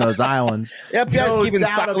was in those islands. Yeah, FBI's keeping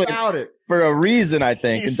silent about it. for a reason, I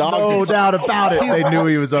think. He's And Dog's No just- doubt about it. They knew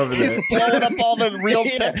he was over He's there. blowing up all the real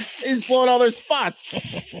Yeah, tips. he's blowing all their spots.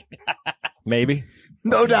 maybe.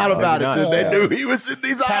 No doubt about it, not. dude. They knew he was in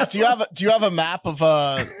these Pat, islands. do you have a map of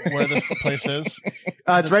where this place is?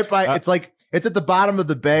 It's right by. It's at the bottom of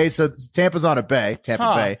the bay. So Tampa's on a bay,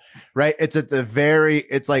 Tampa Bay, right? It's at the very.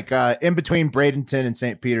 It's like in between Bradenton and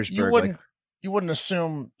St. Petersburg. You wouldn't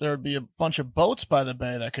assume there would be a bunch of boats by the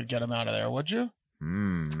bay that could get him out of there, would you?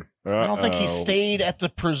 I don't think he stayed at the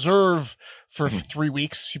preserve for 3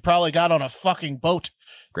 weeks. He probably got on a fucking boat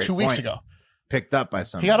Great 2 weeks point. ago. Picked up by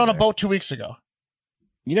somebody. He got on a there. boat 2 weeks ago.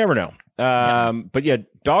 You never know. But yeah,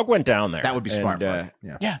 Dog went down there. That would be smart. And,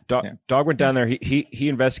 Mark. Dog went down there. He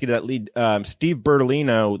investigated that lead. Steve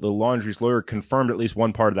Bertolino, the Laundrie's lawyer, confirmed at least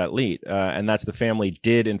one part of that lead, and that's the family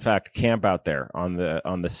did in fact camp out there on the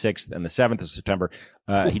 6th and the 7th of September.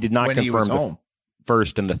 He did not When he was confirm the home.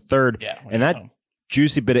 1st and the 3rd. Yeah. And that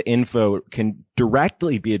juicy bit of info can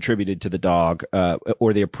directly be attributed to the Dog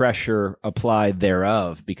or the pressure applied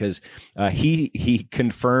thereof, because he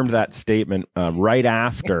confirmed that statement right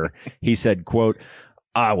after he said, quote,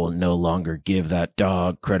 "I will no longer give that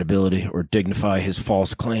Dog credibility or dignify his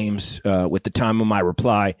false claims with the time of my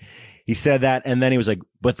reply." He said that, and then he was like,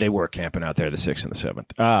 but they were camping out there the 6th and the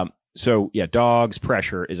 7th. So yeah, Dog's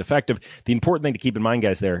pressure is effective. The important thing to keep in mind,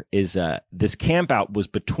 guys, there is this camp out was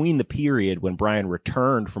between the period when Brian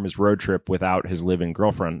returned from his road trip without his live-in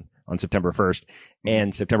girlfriend on September 1st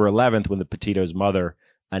and September 11th, when the Petito's mother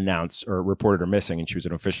announced or reported her missing, and she was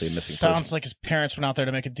an officially missing person. Sounds like his parents went out there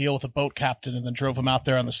to make a deal with a boat captain and then drove him out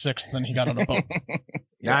there on the 6th, and then he got on a boat.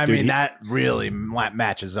 I mean, that really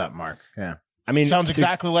matches up, Mark. Yeah. I mean, Sounds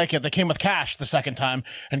exactly like it. They came with cash the second time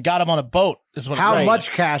and got him on a boat. Is what. How it's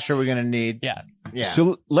much cash are we going to need? Yeah. Yeah.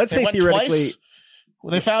 So let's They say went theoretically, twice.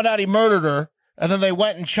 Well, they found out he murdered her, and then they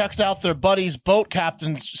went and checked out their buddy's boat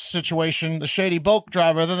captain's situation, the shady boat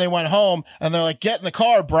driver. Then they went home, and they're like, "Get in the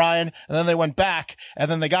car, Brian." And then they went back,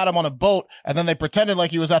 and then they got him on a boat, and then they pretended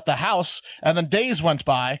like he was at the house, and then days went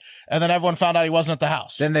by, and then everyone found out he wasn't at the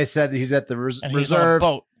house. Then they said he's at the and he's on a reserve.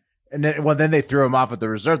 boat. And then, then they threw him off at the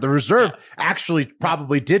reserve. The reserve actually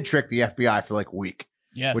probably did trick the FBI for like a week.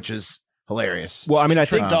 Yeah. which is hilarious. Well, I mean, I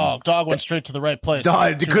Trick think dog went straight to the right place.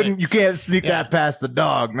 Dog, Too late. you can't sneak that past the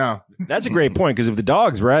dog. No. that's a great point, because if the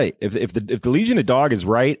dog's right, if the Legion of Dog is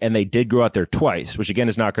right, and they did go out there twice, which again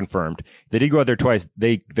is not confirmed, if they did go out there twice,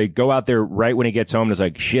 they go out there right when he gets home and is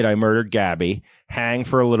like, shit, I murdered Gabby, hang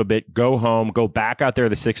for a little bit, go home, go back out there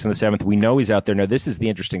the 6th and the 7th. We know he's out there. Now, this is the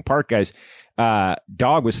interesting part, guys.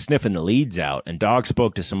 Dog was sniffing the leads out, and Dog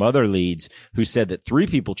spoke to some other leads who said that 3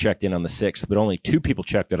 people checked in on the 6th, but only 2 people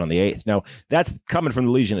checked in on the 8th. Now, that's coming from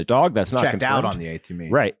the Legion of Dog. That's not Checked confirmed. out on the 8th, you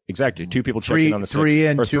mean? Right, exactly. 2 people checked in on the 6th. 3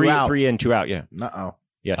 in, Or 2 out. 3 in, 2 out, yeah. Uh-oh.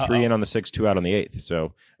 Yeah, 3 in on the 6th, 2 out on the 8th.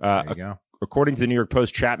 So, There you go. according to the New York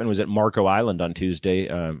Post, Chapman was at Marco Island on Tuesday,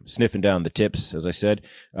 sniffing down the tips, as I said,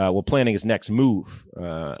 while planning his next move.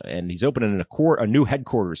 And he's opening a new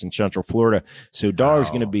headquarters in Central Florida. So Dog's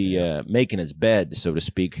going to be making his bed, so to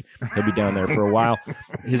speak. He'll be down there for a while.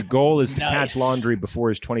 His goal is to catch Laundrie before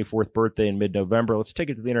his 24th birthday in mid-November. Let's take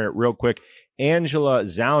it to the internet real quick. Angela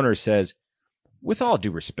Zauner says, with all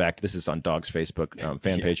due respect, this is on Dog's Facebook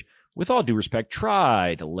fan page, with all due respect,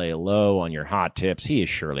 try to lay low on your hot tips. He is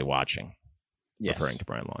surely watching. Yes. Referring to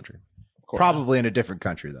Brian Laundrie. Probably in a different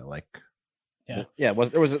country, though. Like, There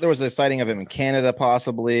was a sighting of him in Canada,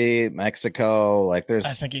 possibly Mexico. Like, there's.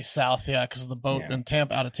 I think he's south, because of the boat in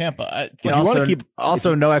Tampa, out of Tampa.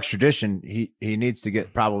 also no extradition. He needs to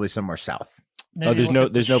get probably somewhere south. There's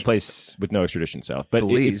no place with no extradition south. But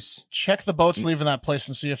Belize. Check the boats leaving that place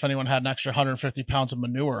and see if anyone had an extra 150 pounds of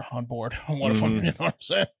manure on board. One of them, you know what I'm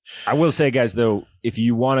saying? I will say, guys, though, if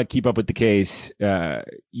you want to keep up with the case,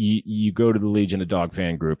 you go to the Legion of Dog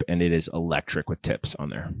fan group, and it is electric with tips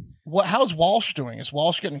on there. How's Walsh doing? Is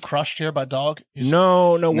Walsh getting crushed here by Dog?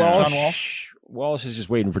 No, John Walsh. Walsh is just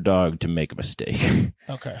waiting for Dog to make a mistake.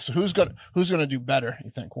 Okay, so who's gonna do better? You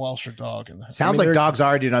think Walsh or Dog? Sounds like Dog's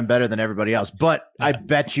already done better than everybody else, but I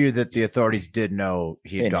bet you that the authorities did know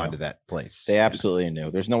he had gone to that place. They absolutely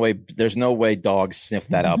knew. There's no way Dog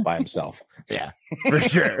sniffed that out by himself. Yeah, for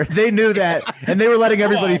sure. They knew that, and they were letting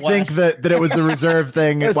everybody think that it was the reserve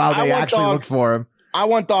thing while they actually looked for him. I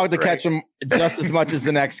want Dog to catch him just as much as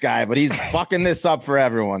the next guy, but he's fucking this up for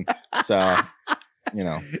everyone. So,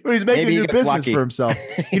 But he's making new business lucky for himself.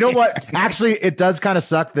 You know what? Actually, it does kind of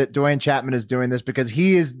suck that Dwayne Chapman is doing this, because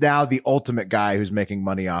he is now the ultimate guy who's making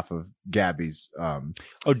money off of Gabby's.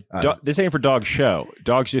 This ain't for Dog's show.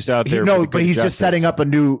 Dog's just out there. But he's just setting up a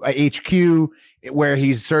new HQ where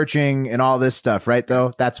he's searching and all this stuff, right?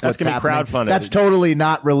 Though that's what's gonna be happening. crowdfunded. That's totally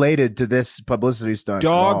not related to this publicity stunt.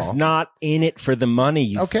 Dog's not in it for the money.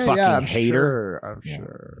 You fucking I'm hater. Sure, I'm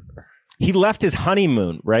sure. He left his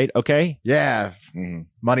honeymoon, right? Okay. Yeah.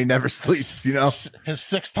 Money never sleeps, His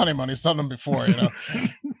 6th honeymoon. He's done them before,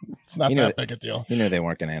 It's not that big a deal. You knew they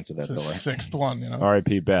weren't going to answer that door. 6th one,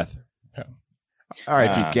 R.I.P. Beth.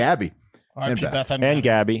 R.I.P. Gabby. R.I.P. Beth and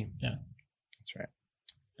Gabby. Yeah. That's right.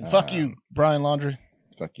 And fuck you, Brian Laundrie.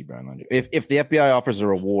 Fuck you, Brian Laundrie. If the FBI offers a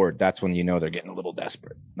reward, that's when you know they're getting a little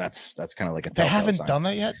desperate. That's kind of like a. They haven't done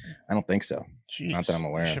that yet? I don't think so. Jeez. Not that I'm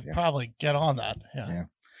aware of. Should probably get on that. Yeah.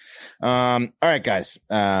 All right, guys.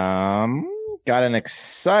 Got an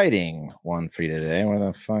exciting one for you today. Where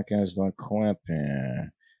the fuck is the clip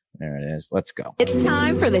here? There it is. Let's go. It's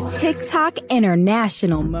time for the TikTok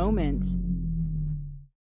International Moment.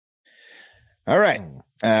 All right.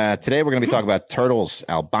 Today we're going to be talking about turtles,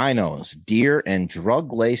 albinos, deer, and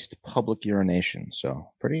drug-laced public urination.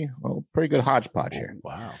 So pretty good hodgepodge here.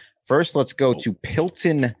 Wow. First, let's go to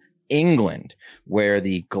Pilton, England, where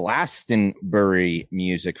the Glastonbury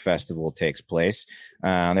Music Festival takes place.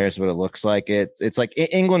 There's what it looks like. It's like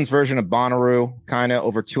England's version of Bonnaroo, kind of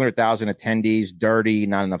over 200,000 attendees, dirty,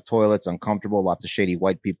 not enough toilets, uncomfortable, lots of shady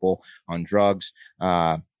white people on drugs.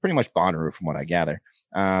 Pretty much Bonnaroo from what I gather.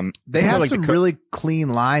 They have some really clean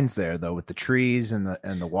lines there, though, with the trees and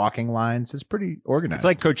the walking lines. It's pretty organized. It's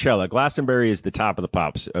like Coachella. Glastonbury is the top of the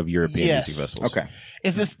pops of European music festivals. Okay.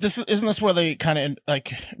 Isn't this where they kind of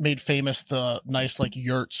like made famous the nice like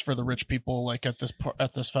yurts for the rich people like at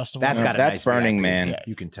this festival? That's Burning Man. Yeah,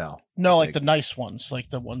 you can tell. No, like the nice ones, like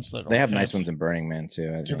the ones that they have nice ones in Burning Man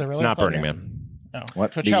too. Do they really? It's not Burning Man. No,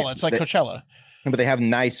 What? Coachella. It's like Coachella. But they have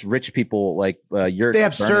nice rich people like yurts. They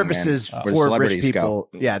have Burning services Man, where for rich celebrities people.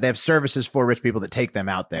 go. Yeah, they have services for rich people that take them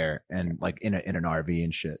out there and like in an RV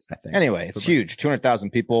and shit. I think. Anyway, it's huge. 200,000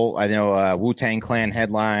 people. I know Wu-Tang Clan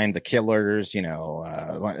headline, The Killers.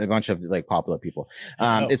 A bunch of like popular people.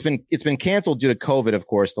 It's been canceled due to COVID, of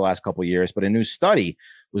course, the last couple of years. But a new study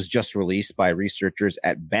was just released by researchers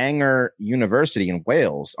at Bangor University in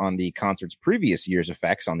Wales on the concert's previous year's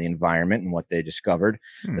effects on the environment and what they discovered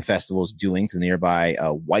the festival is doing to the nearby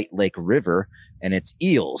White Lake River and its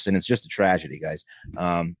eels. And it's just a tragedy, guys.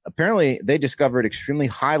 Apparently, they discovered extremely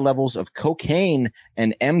high levels of cocaine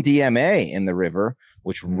and MDMA in the river,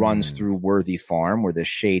 which runs through Worthy Farm, where the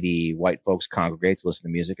shady white folks congregate to listen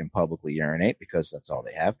to music and publicly urinate because that's all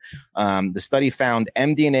they have. The study found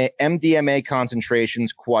MDMA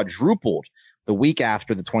concentrations quadrupled the week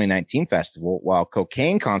after the 2019 festival, while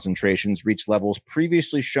cocaine concentrations reached levels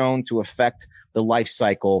previously shown to affect the life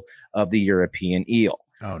cycle of the European eel.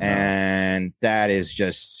 Oh, no. And that is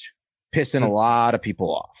just pissing a lot of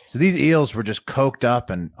people off. So these eels were just coked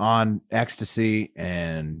up and on ecstasy,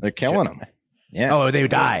 and They're killing them. Yeah. Oh, they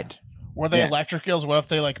died. Were they Yeah. electric eels? What if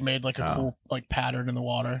they like made like a cool like pattern in the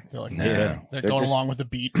water? They're like, they're They're going just- along with the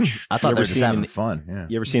beat. I thought ever they were just seen having an- fun. Yeah.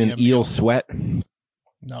 You ever seen an Yeah, eel eel. sweat?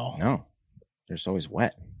 No. No, they're just always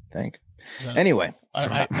wet, I think. Is that- Anyway,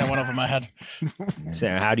 that went over my head.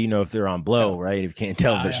 Saying, how do you know if they're on blow, right? You can't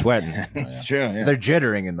tell if they're Yeah. sweating. it's true. Yeah. They're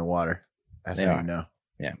jittering in the water. That's They how are. you know.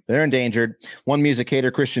 Yeah, they're endangered. One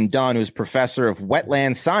musicator, Christian Dunn, who's professor of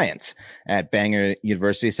wetland science at Bangor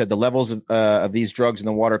University, said the levels of these drugs in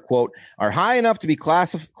the water, quote, are high enough to be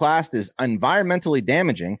classed as environmentally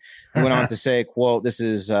damaging. He went on to say, quote, this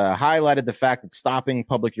is highlighted the fact that stopping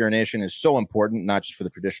public urination is so important, not just for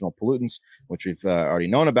the traditional pollutants, which we've already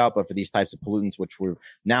known about, but for these types of pollutants, which we're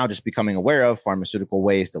now just becoming aware of, pharmaceutical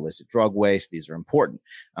waste, illicit drug waste. These are important.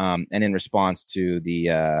 And in response to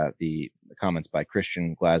the comments by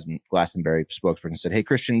Christian Glastonbury spokesperson said, hey,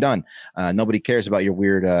 Christian Dunn, nobody cares about your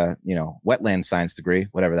weird, wetland science degree,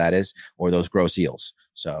 whatever that is, or those gross eels.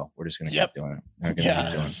 So we're just going to keep doing it. We're gonna keep Yeah,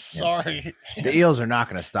 doing it. sorry. The eels are not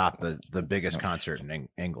going to stop the biggest concert in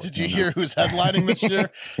England. Did you hear who's headlining this year?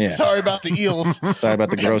 Yeah. Sorry about the eels. Sorry about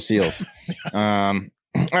the gross eels. All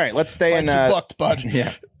right, let's stay in. Flights are booked, bud.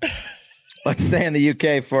 Yeah. Let's stay in the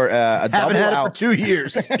UK for a Haven't double had it for out. 2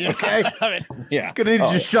 years. Okay. I mean, Yeah, Gonna need to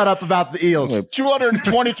just shut up about the eels.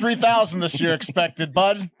 223,000 this year expected,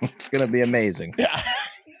 bud. it's gonna be amazing. Yeah.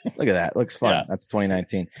 Look at that. Looks fun. Yeah. That's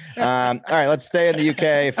 2019. All right, let's stay in the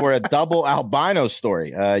UK for a double albino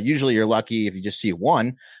story. Usually you're lucky if you just see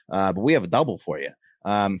one, but we have a double for you.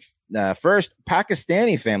 First,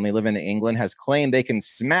 Pakistani family living in England has claimed they can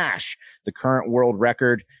smash the current world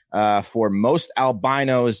record for most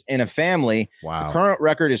albinos in a family. Wow. The current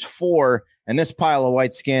record is 4, and this pile of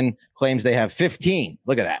white skin claims they have 15.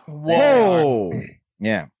 Look at that. Whoa.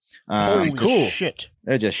 Yeah. Holy cool. shit.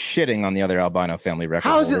 They're just shitting on the other albino family record.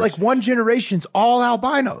 How is it holders. like one generation's all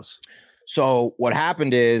albinos? So what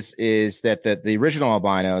happened is that the original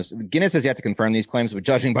albinos, Guinness has yet to confirm these claims, but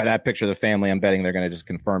judging by that picture of the family, I'm betting they're going to just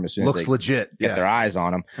confirm as soon as Looks they legit. get Yeah. their eyes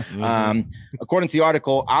on them. According to the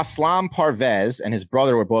article, Aslam Parvez and his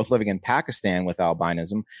brother were both living in Pakistan with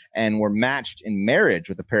albinism and were matched in marriage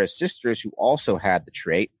with a pair of sisters who also had the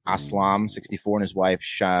trait. Aslam, 64, and his wife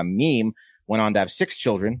Shamim went on to have 6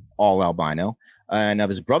 children, all albino. And of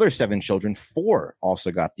his brother's 7 children, 4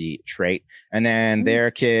 also got the trait. And then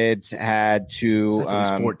their kids had to Since it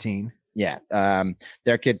was 14. yeah.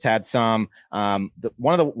 Their kids had some. One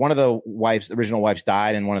of the original wives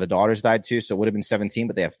died, and one of the daughters died too. So it would have been 17,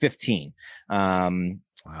 but they have 15. Wow.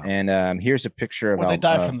 And here's a picture of. Would they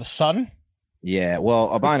die from the sun? Yeah. Well,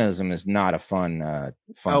 albinism is not a fun. Oh,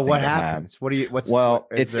 thing what to have. happens? What do you? What's Well,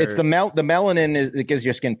 what- is it's there- the melanin it gives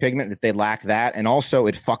your skin pigment that they lack that, and also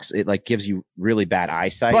it like gives you really bad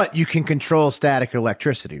eyesight. But you can control static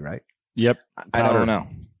electricity, right? Yep. I don't know.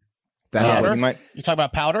 That's Yeah, what you might You talk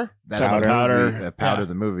about powder? that's Powder. what Powder. Powder Yeah.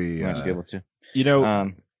 the movie. you might be able to. You know, Yeah.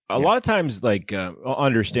 a lot of times, like,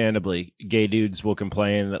 understandably, gay dudes will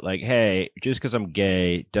complain that, like, hey, just because I'm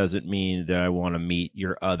gay doesn't mean that I want to meet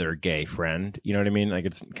your other gay friend. You know what I mean? Like,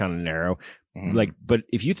 it's kind of narrow. Mhm. Like, but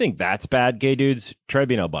if you think that's bad, gay dudes, try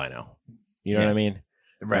being albino. You know Yeah. what I mean?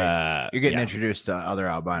 right. You're getting yeah. introduced to other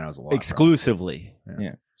albinos a lot. Exclusively.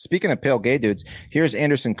 Yeah. Speaking of pale gay dudes, here's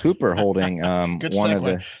Anderson Cooper holding Good one of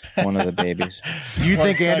segue. the babies. Do you What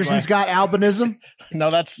a think Anderson's segue. got albinism? No,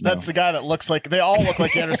 that's the guy that looks like they all look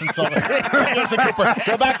like Anderson Silva. Anderson Cooper.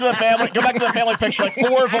 Go back to the family. Go back to the family picture. Like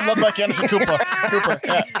 4 of them look like Anderson Cooper.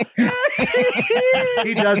 Yeah.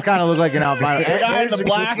 He does kind of look like an albino. The guy in the Anderson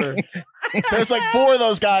black. Cooper. There's like 4 of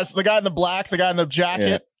those guys. The guy in the black, the guy in the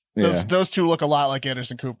jacket, Those two look a lot like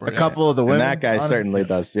Anderson Cooper. A couple of the women. And that guy certainly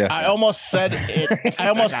does. Yeah. I almost said it. I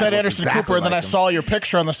almost said Anderson exactly Cooper, and then like I him. saw your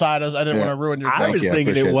picture on the side. I didn't want to ruin your I joke. was you, I thinking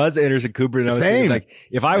appreciate it it. was Anderson Cooper, and I was thinking, like,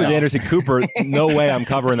 if I was Anderson Cooper, no way I'm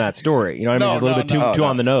covering that story. You know what I mean? Just a little bit too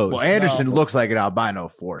on the nose. Well, Anderson looks like an albino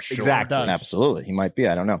for sure. Exactly. Absolutely. He might be.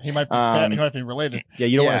 I don't know. He might be fat. He might be related. Yeah,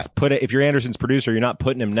 you don't want to put it. If you're Anderson's producer, you're not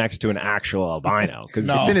putting him next to an actual albino because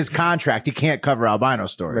It's in his contract. He can't cover albino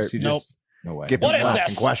stories. You just No way. get What people is asking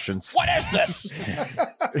this? questions. What is this?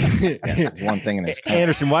 There's one thing in his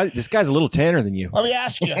Anderson, why this guy's a little tanner than you? Let me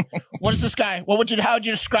ask you. What is this guy? How would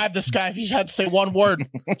you describe this guy if you had to say one word?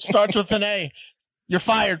 Starts with an A. You're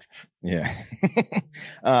fired. Yeah.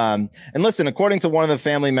 And listen, according to one of the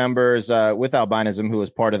family members with albinism who was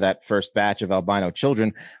part of that first batch of albino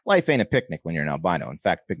children, life ain't a picnic when you're an albino. In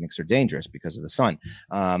fact, picnics are dangerous because of the sun.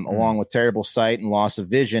 Along with terrible sight and loss of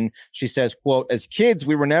vision, she says, quote, as kids,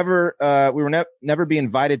 we were never be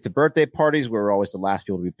invited to birthday parties. We were always the last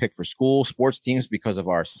people to be picked for school, sports teams because of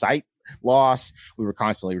our sight loss. We were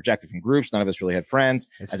constantly rejected from groups. None of us really had friends.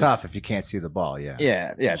 It's tough if you can't see the ball. Yeah.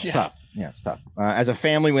 It's tough. Yeah, it's tough. As a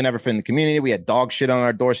family, we never fit in the community. We had dog shit on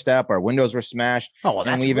our doorstep. Our windows were smashed. Oh, well,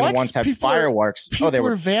 and we even once had fireworks. They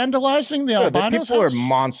were vandalizing the albinos. People are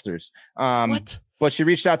monsters. What? But she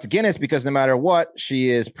reached out to Guinness because no matter what, she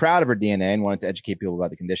is proud of her DNA and wanted to educate people about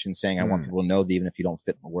the condition, saying, I want people to know that even if you don't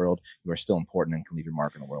fit in the world, you are still important and can leave your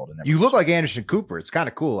mark in the world. And You look like Anderson Cooper. It's kind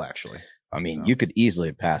of cool, actually. I mean, you could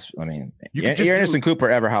easily pass. I mean, You you're could just Anderson Cooper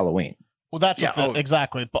ever Halloween. Well, that's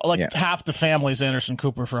exactly. But half the family's Anderson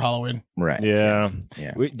Cooper for Halloween. Right. Yeah.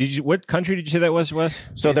 Yeah. Wait, what country did you say that was, Wes?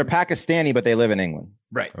 So they're Pakistani, but they live in England.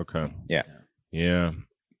 Right. Okay. Yeah. Yeah.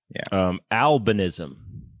 Albinism.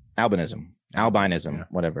 Albinism,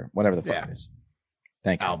 whatever the fuck it is.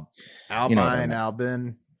 Thank you. Albin.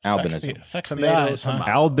 Albinism. Affects the eyes, huh?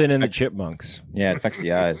 Albin and the Chipmunks. Yeah, it affects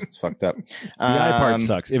the eyes. It's fucked up. The eye part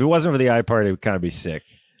sucks. If it wasn't for the eye part, it would kind of be sick.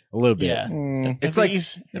 A little bit. Yeah. It's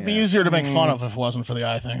it'd be easier to make fun of if it wasn't for the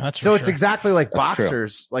eye thing. That's So for it's sure. exactly like That's true.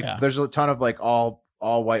 boxers. There's a ton of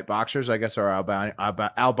all white boxers, I guess, are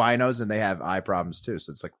albinos, and they have eye problems too.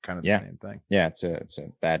 So it's like kind of the same thing. Yeah, it's a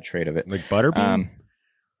bad trait of it. Like Butterbean?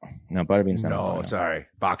 No, Butterbean's not. No, albino. sorry,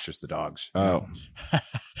 boxers the dogs. Oh.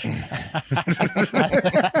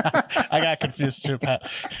 I got confused too, Pat.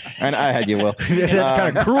 And I had you, Will. That's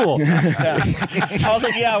kind of cruel. Yeah. I was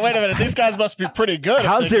like, yeah, wait a minute. These guys must be pretty good.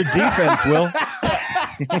 How's their defense, Will?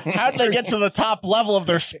 How did they get to the top level of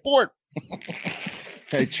their sport?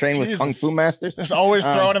 They train with Jesus. Kung Fu masters. Just always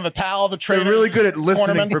throwing in the towel. The They're trainer, really good at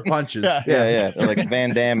listening Cornerman. for punches. Yeah. Yeah. They're like Van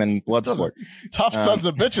Damme and Bloodsport. Tough sons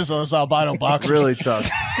of bitches, those albino boxers. Really tough.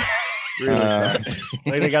 Really tough.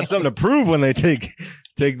 Like they got something to prove when they take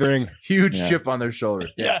the ring. Huge chip on their shoulder.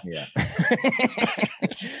 Yeah.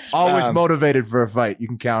 Always motivated for a fight. You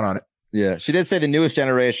can count on it. Yeah, she did say the newest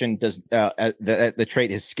generation does the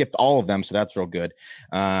trait has skipped all of them, so that's real good.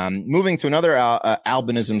 Moving to another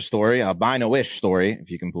albinism story, albino-ish story,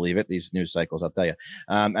 if you can believe it. These news cycles, I'll tell you.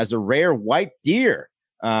 As a rare white deer,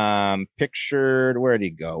 pictured. Where'd he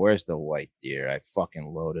go? Where's the white deer? I fucking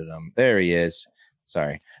loaded him. There he is.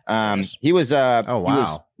 Sorry. He was. Oh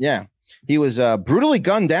wow. He was brutally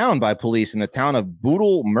gunned down by police in the town of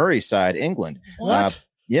Bootle, Merseyside, England. What?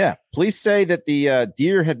 Yeah, police say that the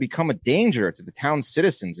deer had become a danger to the town's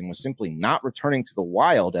citizens and was simply not returning to the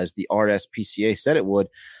wild as the RSPCA said it would.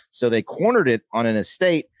 So they cornered it on an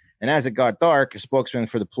estate. And as it got dark, a spokesman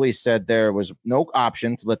for the police said there was no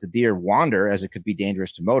option to let the deer wander as it could be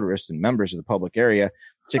dangerous to motorists and members of the public area,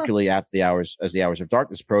 particularly after the hours of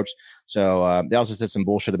darkness approached. So they also said some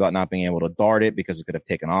bullshit about not being able to dart it because it could have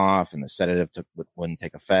taken off and the sedative wouldn't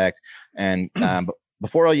take effect. And but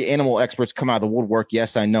before all you animal experts come out of the woodwork,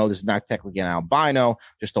 yes, I know this is not technically an albino,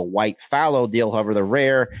 just a white fallow deal. However, they're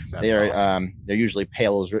rare. They're usually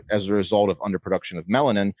pale as a result of underproduction of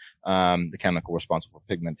melanin, the chemical responsible for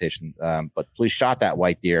pigmentation. But police shot that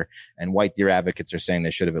white deer, and white deer advocates are saying they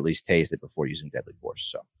should have at least tased it before using deadly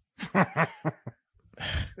force. So,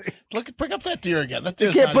 Bring up that deer again. That You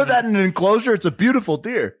deer's can't not put even, that in an enclosure. It's a beautiful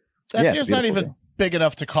deer. That Yeah, deer's it's a not beautiful even big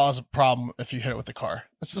enough to cause a problem if you hit it with the car.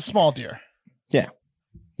 It's a small deer. yeah,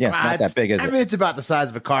 it's not that big, is I it? mean, it's about the size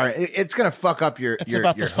of a car. It's gonna fuck up your. It's your,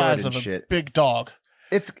 about your the size hood of and a shit. big dog.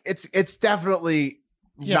 It's definitely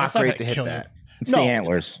not it's not great to gonna hit kill you. that. It's the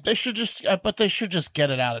antlers. They should just, they should just get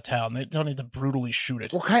it out of town. They don't need to brutally shoot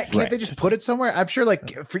it. Well, can't Right. they just put it somewhere? I'm sure,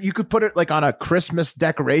 you could put it on a Christmas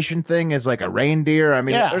decoration thing as like a reindeer. I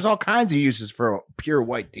mean, Yeah. there's all kinds of uses for a pure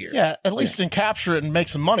white deer. Yeah, at least capture it and make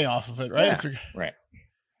some money off of it, right? Yeah. If you're Right.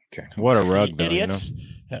 Okay. What a rug, though, idiots.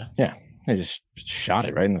 Yeah. They just shot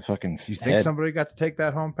it right in the fucking You think head. somebody got to take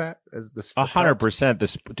that home, Pat? As the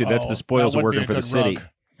 100%. Dude, that's the spoils of working for the city.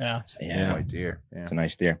 Yeah. Yeah. Oh, dear. Yeah. It's a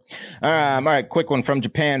nice deer. All right, quick one from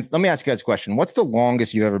Japan. Let me ask you guys a question. What's the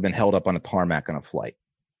longest you've ever been held up on a tarmac on a flight?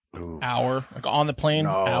 Hour, like on the plane,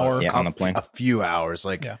 No, hour. Yeah, on the plane. A few hours,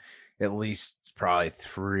 like Yeah. at least probably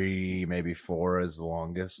 3, maybe 4 is the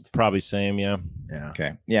longest. Probably same, yeah. Yeah.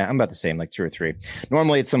 Okay. Yeah, I'm about the same, like 2 or 3.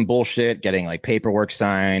 Normally it's some bullshit, getting like paperwork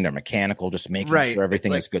signed or mechanical, just making Right. sure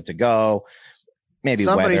everything It's is good to go. Maybe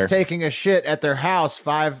Somebody's weather. taking a shit at their house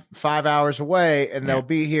five hours away, and they'll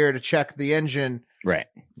be here to check the engine. Right.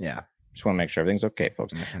 Yeah. Just want to make sure everything's okay,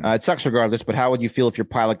 folks. Mhm. It sucks regardless, but how would you feel if your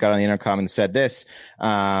pilot got on the intercom and said this?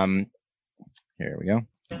 Here we go.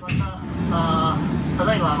 た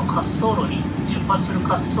だいま滑走路に出発する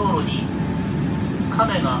滑走路に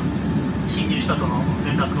亀が侵入したとの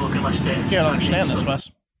連絡を受けまして。 Can't understand this, Wes.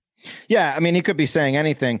 Yeah, I mean, he could be saying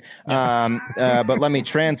anything, but let me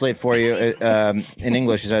translate for you. In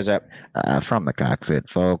English, he says that, from the cockpit,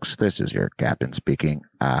 folks, this is your captain speaking.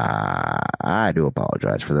 I do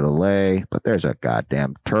apologize for the delay, but there's a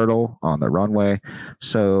goddamn turtle on the runway,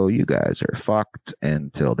 so you guys are fucked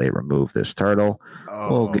until they remove this turtle.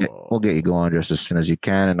 We'll get you going just as soon as you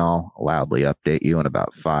can, and I'll loudly update you in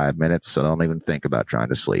about 5 minutes, so don't even think about trying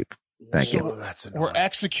to sleep. Thank you. That's We're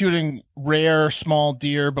executing rare small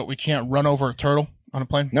deer, but we can't run over a turtle on a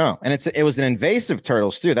plane. No, and it was an invasive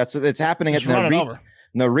turtles too. It's happening Just at run it over.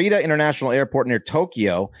 Narita International Airport near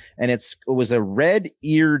Tokyo, and it was a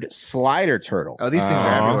red-eared slider turtle. Oh, these things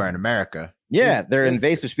are everywhere in America. Yeah, they're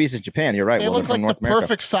invasive species in Japan. You're right. They Well, look they're from like the North America.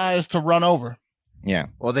 perfect size to run over. Yeah.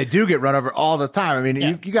 Well, they do get run over all the time. I mean,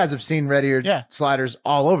 Yeah. you guys have seen red-eared sliders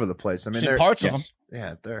all over the place. I mean, Seen they're parts of them.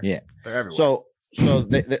 Yeah, they're everywhere. So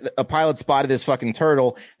a pilot spotted this fucking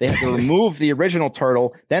turtle. They had to remove the original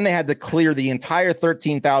turtle. Then they had to clear the entire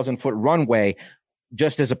 13,000-foot runway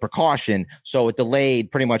just as a precaution. So it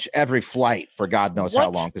delayed pretty much every flight for God knows how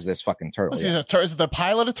What? long because this fucking turtle. Was Yeah. is the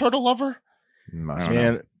pilot a turtle lover? I don't know.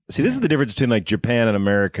 Man, see, this is the difference between like Japan and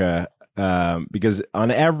America. Because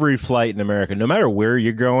on every flight in America, no matter where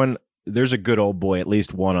you're going, there's a good old boy, at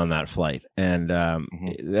least one on that flight. And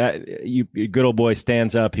good old boy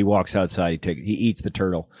stands up, he walks outside, he eats the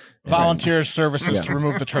turtle. Volunteers services to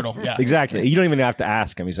remove the turtle. Yeah. Exactly. You don't even have to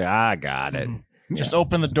ask him. He's like, I got it. Just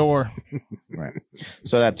open the door. Right.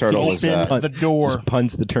 So that turtle was Open the door. Just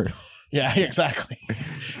punts the turtle. Yeah, exactly.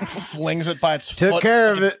 Flings it by its Took foot.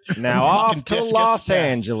 care of it. Now Fucking off to discus. Los Yeah.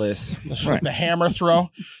 Angeles. The hammer throw.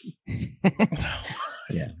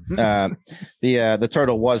 the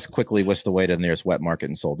turtle was quickly whisked away to the nearest wet market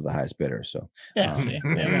and sold to the highest bidder. So Yeah, see.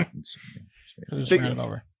 Yeah. Just ran it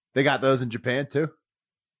over. They got those in Japan too.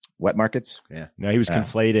 wet markets. No, he was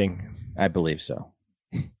conflating. I believe so.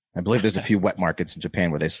 I believe there's a few wet markets in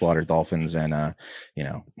Japan where they slaughter dolphins and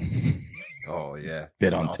Oh yeah,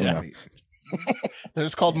 bid on tuna. They're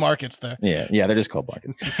just called markets there. Yeah, they're just called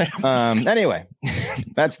markets. Anyway,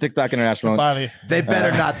 that's TikTok International. Bobby. They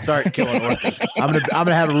better not start killing orcas. I'm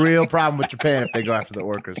gonna have a real problem with Japan if they go after the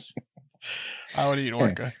orcas. I would eat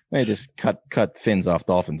orca. They just cut fins off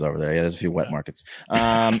dolphins over there. Yeah, there's a few wet markets.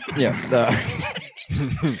 And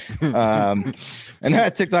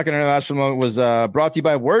that TikTok International moment was brought to you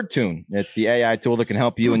by WordTune. It's the AI tool that can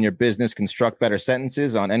help you and your business construct better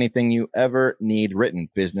sentences on anything you ever need written.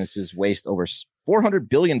 Businesses waste over $400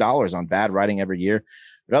 billion on bad writing every year,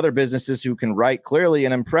 but other businesses who can write clearly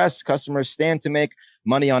and impress customers stand to make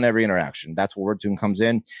money on every interaction. That's where WordTune comes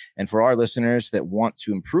in. And for our listeners that want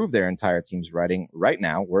to improve their entire team's writing right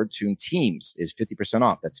now, WordTune Teams is 50%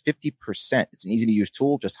 off. That's 50%. It's an easy to use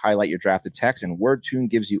tool. Just highlight your drafted text and WordTune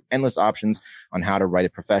gives you endless options on how to write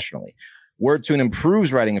it professionally. WordTune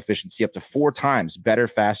improves writing efficiency up to 4 times. Better,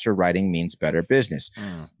 faster writing means better business.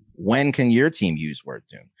 When can your team use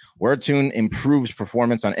WordTune? WordTune improves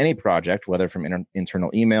performance on any project, whether from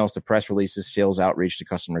internal emails to press releases, sales outreach to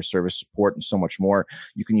customer service support, and so much more.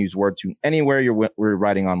 You can use WordTune anywhere you're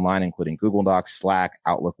writing online, including Google Docs, Slack,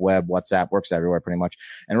 Outlook Web, WhatsApp, works everywhere pretty much.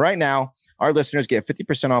 And right now, our listeners get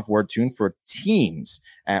 50% off WordTune for teams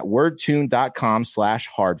at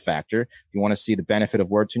wordtune.com/hardfactor. If you want to see the benefit of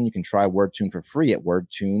WordTune, you can try WordTune for free at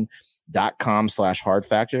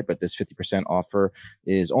wordtune.com/hardfactor, but this 50% offer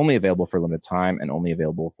is only available for a limited time and only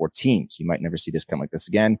available for teams. You might never see a discount like this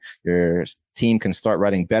again. Your team can start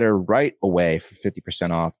writing better right away for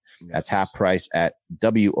 50% off. That's half price at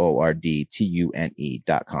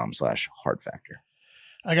wordtune.com/hardfactor.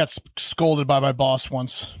 I got scolded by my boss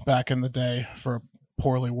once back in the day for a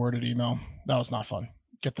poorly worded email. That was not fun.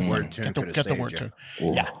 Get the WordTune get the could've WordTune.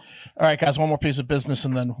 Ooh. Yeah. All right, guys. One more piece of business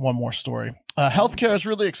and then one more story. Healthcare is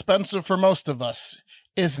really expensive for most of us.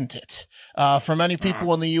 isn't it? For many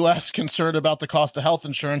people in the U.S. concerned about the cost of health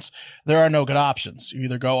insurance, there are no good options. You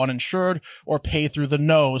either go uninsured or pay through the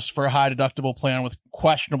nose for a high deductible plan with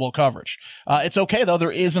questionable coverage. It's okay, though.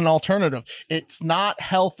 There is an alternative. It's not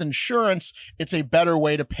health insurance. It's a better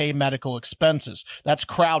way to pay medical expenses. That's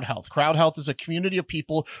Crowd Health. Crowd Health is a community of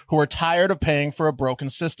people who are tired of paying for a broken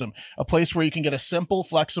system, a place where you can get a simple,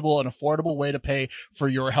 flexible, and affordable way to pay for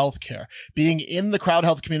your health care. Being in the Crowd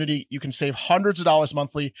Health community, you can save hundreds of dollars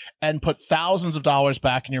monthly and put thousands of dollars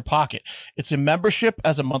back in your pocket. It's a membership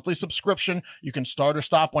as a monthly subscription. You can start or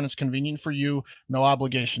stop when it's convenient for you. No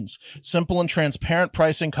obligations. Simple and transparent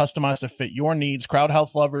pricing customized to fit your needs. Crowd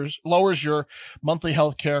Health lowers your monthly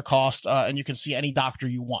health care cost, and you can see any doctor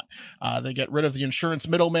you want. They get rid of the insurance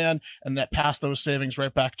middleman and that pass those savings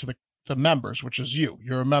right back to the members, which is you.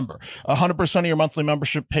 You're a member. 100% of your monthly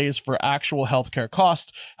membership pays for actual healthcare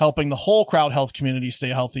costs, helping the whole Crowd Health community stay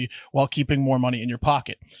healthy while keeping more money in your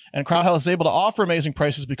pocket. And Crowd Health is able to offer amazing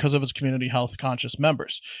prices because of its community health conscious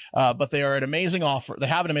members. But they are an amazing offer. They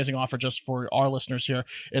have an amazing offer just for our listeners here.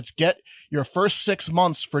 It's get your first 6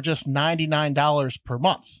 months for just $99 per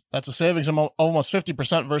month. That's a savings of almost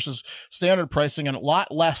 50% versus standard pricing, and a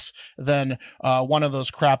lot less than one of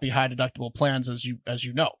those crappy high deductible plans. As you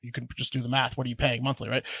know, you can just do the math. What are you paying monthly,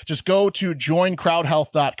 right? Just go to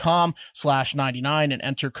joincrowdhealth.com/99 and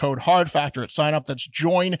enter code HARDFACTOR at sign up. That's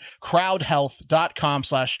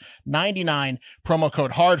joincrowdhealth.com/99, promo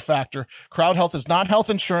code HARDFACTOR. Crowd Health is not health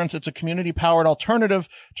insurance. It's a community powered alternative.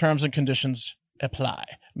 Terms and conditions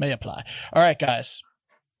may apply. All right, guys.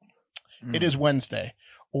 It is Wednesday,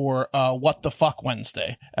 or What the Fuck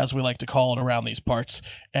Wednesday, as we like to call it around these parts.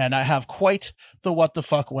 And I have quite the What the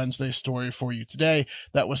Fuck Wednesday story for you today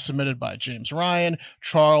that was submitted by James Ryan,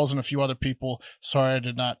 Charles, and a few other people. Sorry, I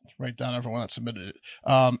did not write down everyone that submitted it.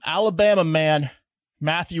 Alabama man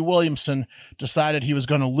Matthew Williamson decided he was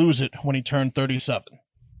going to lose it when he turned 37.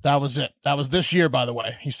 That was it. That was this year, by the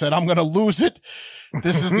way. He said, I'm going to lose it.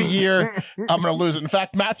 This is the year I'm going to lose it. In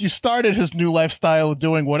fact, Matthew started his new lifestyle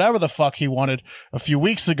doing whatever the fuck he wanted a few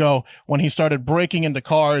weeks ago when he started breaking into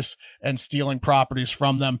cars and stealing properties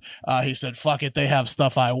from them. He said, fuck it. They have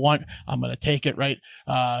stuff I want. I'm going to take it, right?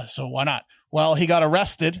 So why not? Well, he got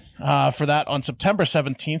arrested for that on September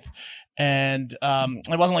 17th. And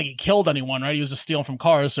it wasn't like he killed anyone, right? He was just stealing from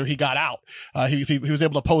cars, so he got out. He was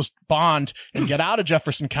able to post bond and get out of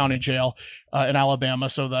Jefferson County Jail in Alabama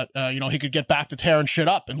so that he could get back to tearing shit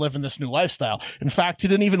up and live in this new lifestyle. In fact, he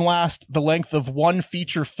didn't even last the length of one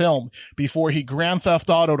feature film before he Grand Theft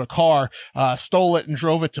Auto'd a car, stole it, and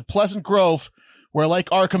drove it to Pleasant Grove, where,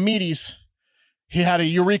 like Archimedes, he had a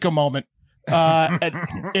eureka moment. And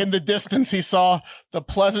in the distance, he saw the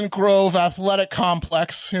Pleasant Grove Athletic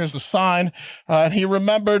Complex. Here's the sign. And he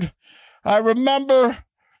remembered, I remember,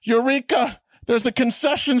 Eureka. There's a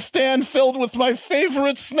concession stand filled with my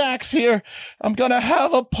favorite snacks here. I'm going to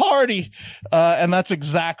have a party. And that's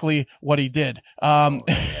exactly what he did. Actually,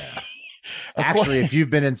 if you've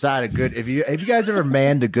been inside have you guys ever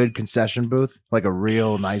manned a good concession booth? Like a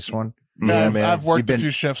real nice one? Yeah, I've worked a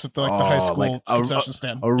few shifts at the high school concession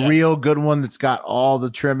stand. A real good one that's got all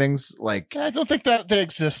the trimmings. Like, I don't think that they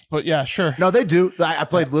exist, but yeah, sure. No, they do. I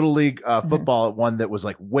played Little League football at one that was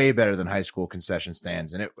like way better than high school concession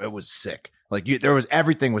stands, and it was sick. Like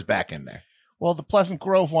everything was back in there. Well, the Pleasant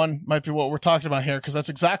Grove one might be what we're talking about here, because that's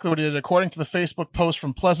exactly what he did. According to the Facebook post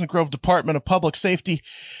from Pleasant Grove Department of Public Safety,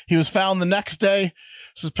 he was found the next day,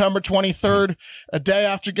 September 23rd, a day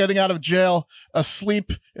after getting out of jail,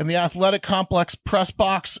 asleep in the athletic complex press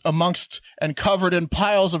box amongst and covered in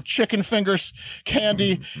piles of chicken fingers,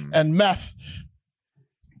 candy, and meth.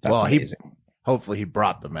 That's amazing. Hopefully he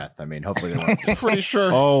brought the meth. I mean, hopefully they weren't. Pretty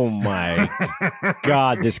sure. Oh my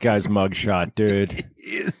God, this guy's mugshot, dude.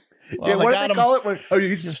 He is. Well, yeah, what do they call it?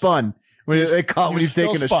 He's spun. When they call it when he's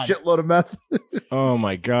taking a shitload of meth. Oh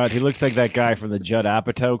my God, he looks like that guy from the Judd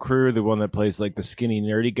Apatow crew, the one that plays like the skinny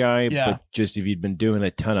nerdy guy. Yeah. But just if you'd been doing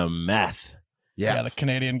a ton of meth. Yeah, the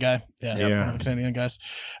Canadian guy. Yeah. The Canadian guys.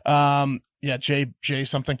 Jay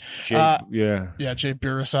something. Jay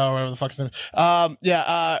Burrisow, whatever the fuck his name is. I'm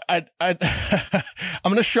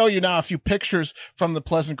going to show you now a few pictures from the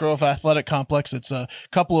Pleasant Grove Athletic Complex. It's a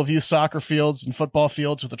couple of youth soccer fields and football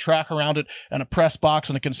fields with a track around it and a press box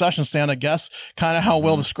and a concession stand, I guess, kind of how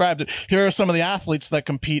Will described it. Here are some of the athletes that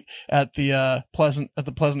compete at the Pleasant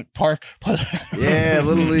Park. Yeah,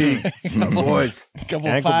 Little League. Boys. A couple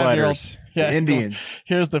of 5-year-olds. Yeah, Indians.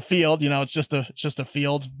 Here's the field. It's just a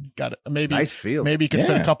field. Got maybe nice field. Maybe you can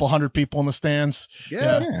fit a couple hundred people in the stands.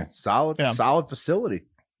 Yeah. Solid facility.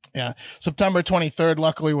 Yeah. September 23rd,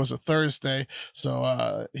 luckily, was a Thursday.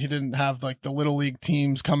 So he didn't have like the Little League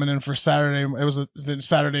teams coming in for Saturday. It was the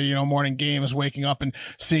Saturday, morning game, is waking up and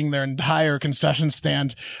seeing their entire concession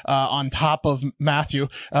stand on top of Matthew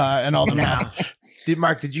and all the math.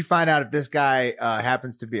 Did you find out if this guy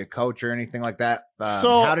happens to be a coach or anything like that?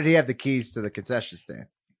 So how did he have the keys to the concession stand?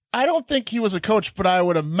 I don't think he was a coach, but I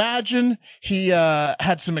would imagine he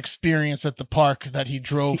had some experience at the park that he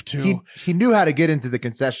drove to. He knew how to get into the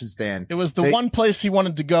concession stand. It was the one place he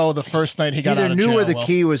wanted to go the first night he got out of jail. Either knew where the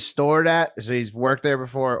key was stored at, so he's worked there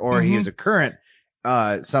before, or he is a current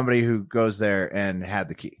somebody who goes there and had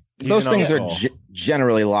the key. Those things are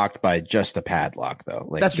generally locked by just a padlock, though.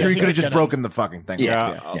 Like, that's true. You could have just broken the fucking thing.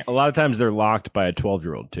 Yeah. A lot of times they're locked by a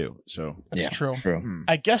 12-year-old too. So that's true.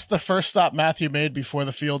 I guess the first stop Matthew made before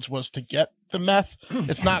the fields was to get the meth.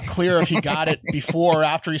 It's not clear if he got it before or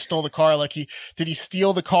after he stole the car. Like, did he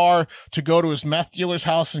steal the car to go to his meth dealer's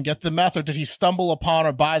house and get the meth, or did he stumble upon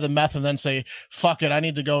or buy the meth and then say, fuck it, I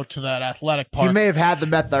need to go to that athletic park? He may have had the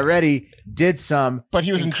meth already, did some, but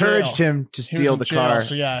he was encouraged him to steal the car.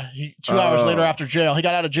 So yeah, 2 hours later after jail, he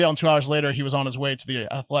got out of jail, and 2 hours later he was on his way to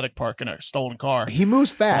the athletic park in a stolen car. He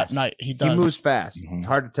moves fast. That night he does. He moves fast. It's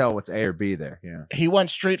hard to tell what's A or B there. Yeah. He went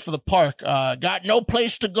straight for the park. Got no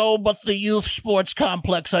place to go but the youth sports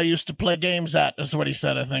complex I used to play games at, is what he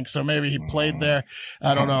said, I think. So maybe he played there.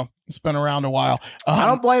 I don't know. It's been around a while. I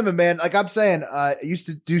don't blame him, man. Like I'm saying, I used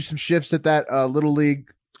to do some shifts at that Little League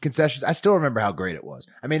concessions. I still remember how great it was.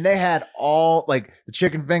 I mean, they had all like the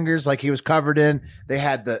chicken fingers, like he was covered in. They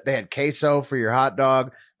had queso for your hot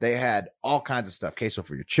dog. They had all kinds of stuff. Queso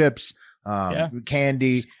for your chips,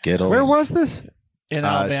 candy. Skittles. Where was this? In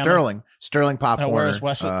Alabama. Sterling Pop Warner.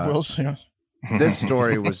 Where's Wills? This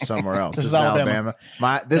story was somewhere else. This is Alabama.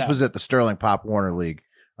 This was at the Sterling Pop Warner League.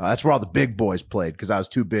 That's where all the big boys played because I was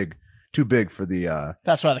too big for the.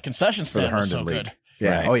 That's why the concession stand was so League. good.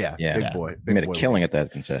 Yeah. Right. Oh yeah. Yeah. Big boy. We made a killing at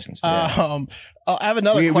that concession stand. I have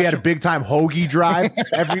another question. We had a big time hoagie drive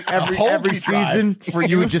every season.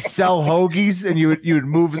 You would just sell hoagies, and you would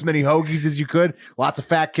move as many hoagies as you could. Lots of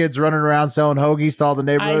fat kids running around selling hoagies to all the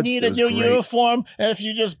neighborhoods. I need a new uniform, and if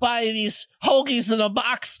you just buy these hoagies in a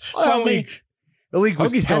box from me. The league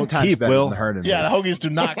was hoagies 10 don't times keep, better Will. than the Herndon. Yeah, the hoagies do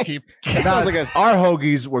not keep. Our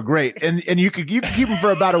hoagies were great, and you could keep them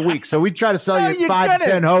for about a week. So we try to sell you 5 to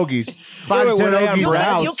 10 hoagies. 5 to 10 hoagies a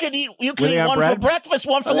house. You can eat one for breakfast,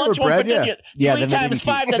 one for lunch, one for dinner. Yeah, 3 times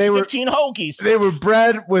 5, that's 15 hoagies. They were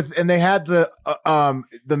bread with, and they had the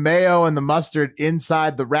mayo and the mustard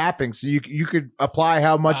inside the wrapping, so you could apply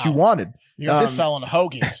how much you wanted. You guys are selling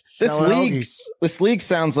hoagies. This league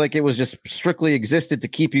sounds like it was just strictly existed to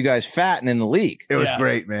keep you guys fat and in the league. It was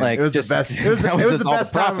great, man. Like, it was the best. It was the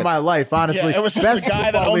best time of my life, honestly. Yeah, it was just the guy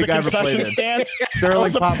that owned the concession stand. It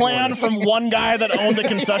was a plan from one guy that owned the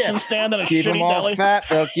concession stand and a keep shitty them all deli. fat.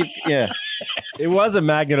 They'll keep It was a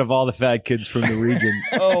magnet of all the fat kids from the region.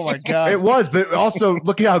 Oh my god, it was. But also,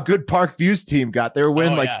 look at how good Park View's team got. They were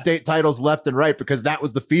winning state titles left and right because that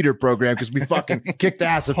was the feeder program. Because we fucking kicked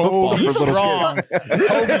ass at football for little kids.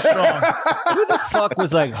 Hoagie strong. Who the fuck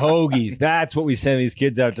was like hoagies? That's what we send these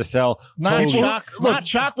kids out to sell. Not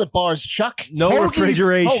chocolate bars, Chuck. No hoagies,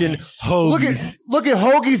 refrigeration. Hoagies. Look at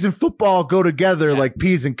hoagies and football go together like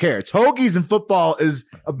peas and carrots. Hoagies and football is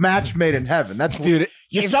a match made in heaven. That's dude.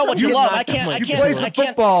 You sell what you love. I can't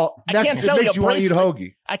football. I can't sell you a want to eat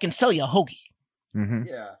hoagie. I can sell you a hoagie. Mm-hmm.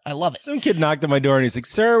 Yeah, I love it. Some kid knocked on my door and he's like,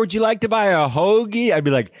 "Sir, would you like to buy a hoagie?" I'd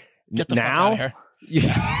be like, "Get the now." Fuck out of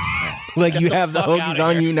here. Like you have the hoagies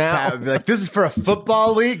on you now. I'd be like, "This is for a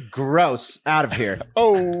football league. Gross. Out of here."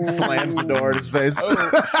 Oh, slams the door in his face,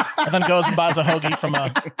 and then goes and buys a hoagie from a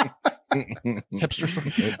hipster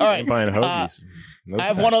store. All right, buying hoagies. I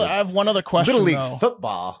have one other question. Little league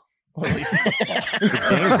football. It's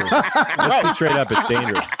dangerous. Let's be straight up. It's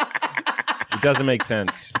dangerous. It doesn't make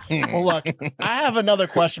sense. Well, look, I have another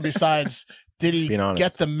question besides did he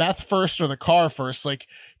get the meth first or the car first? Like,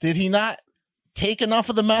 did he not take enough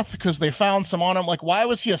of the meth because they found some on him? Like, why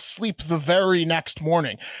was he asleep the very next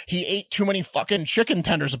morning? He ate too many fucking chicken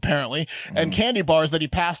tenders, apparently, and candy bars that he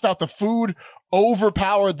passed out. The food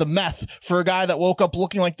overpowered the meth for a guy that woke up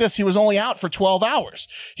looking like this. He was only out for 12 hours.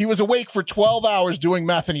 He was awake for 12 hours doing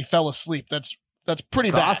meth and he fell asleep. That's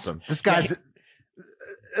pretty bad. Awesome. This guy's,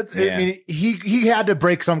 I mean, he had to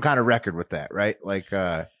break some kind of record with that, right? Like,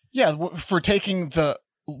 for taking the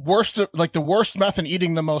the worst meth and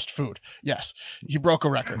eating the most food. Yes, he broke a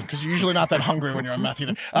record because you're usually not that hungry when you're on meth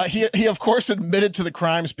either. He of course admitted to the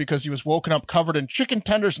crimes because he was woken up covered in chicken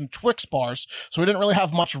tenders and Twix bars, so he didn't really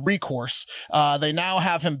have much recourse. They now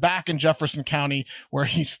have him back in Jefferson County where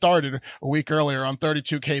he started a week earlier on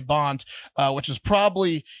 $32K bond, which is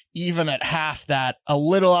probably even at half that, a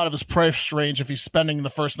little out of his price range if he's spending the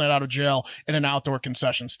first night out of jail in an outdoor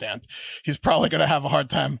concession stand. He's probably going to have a hard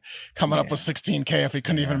time coming up with $16K if he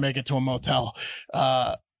couldn't even make it to a motel.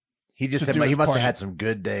 He must have had some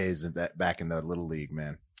good days back in the little league,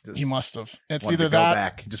 man. He must have. It's either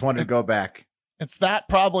that. He just wanted to go back. It's that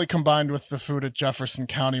probably combined with the food at Jefferson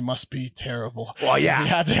County must be terrible. Well,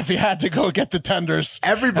 yeah. If he had to go get the tenders.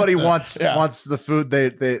 Everybody wants the food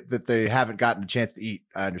that they haven't gotten a chance to eat.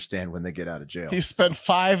 I understand when they get out of jail. He spent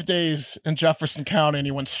 5 days in Jefferson County and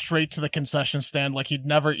he went straight to the concession stand like he'd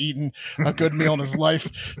never eaten a good meal in his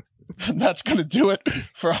life. And that's going to do it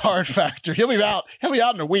for Hard Factor. He'll be out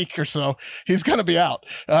in a week or so. He's going to be out,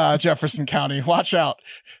 Jefferson County. Watch out.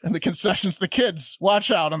 And the concessions, the kids, watch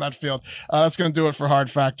out on that field. That's going to do it for Hard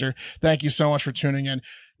Factor. Thank you so much for tuning in.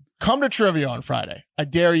 Come to trivia on Friday. I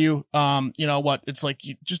dare you. You know what? It's like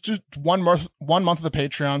you just do 1 month of the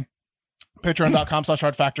Patreon.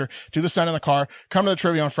 Patreon.com/Hard Factor. Do the send in the car. Come to the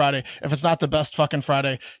trivia on Friday. If it's not the best fucking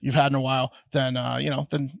Friday you've had in a while, then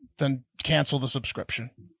then cancel the subscription.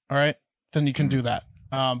 All right, then you can do that.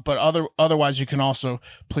 But otherwise, you can also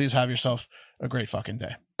please have yourself a great fucking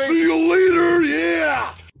day. See you later,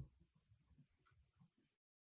 yeah!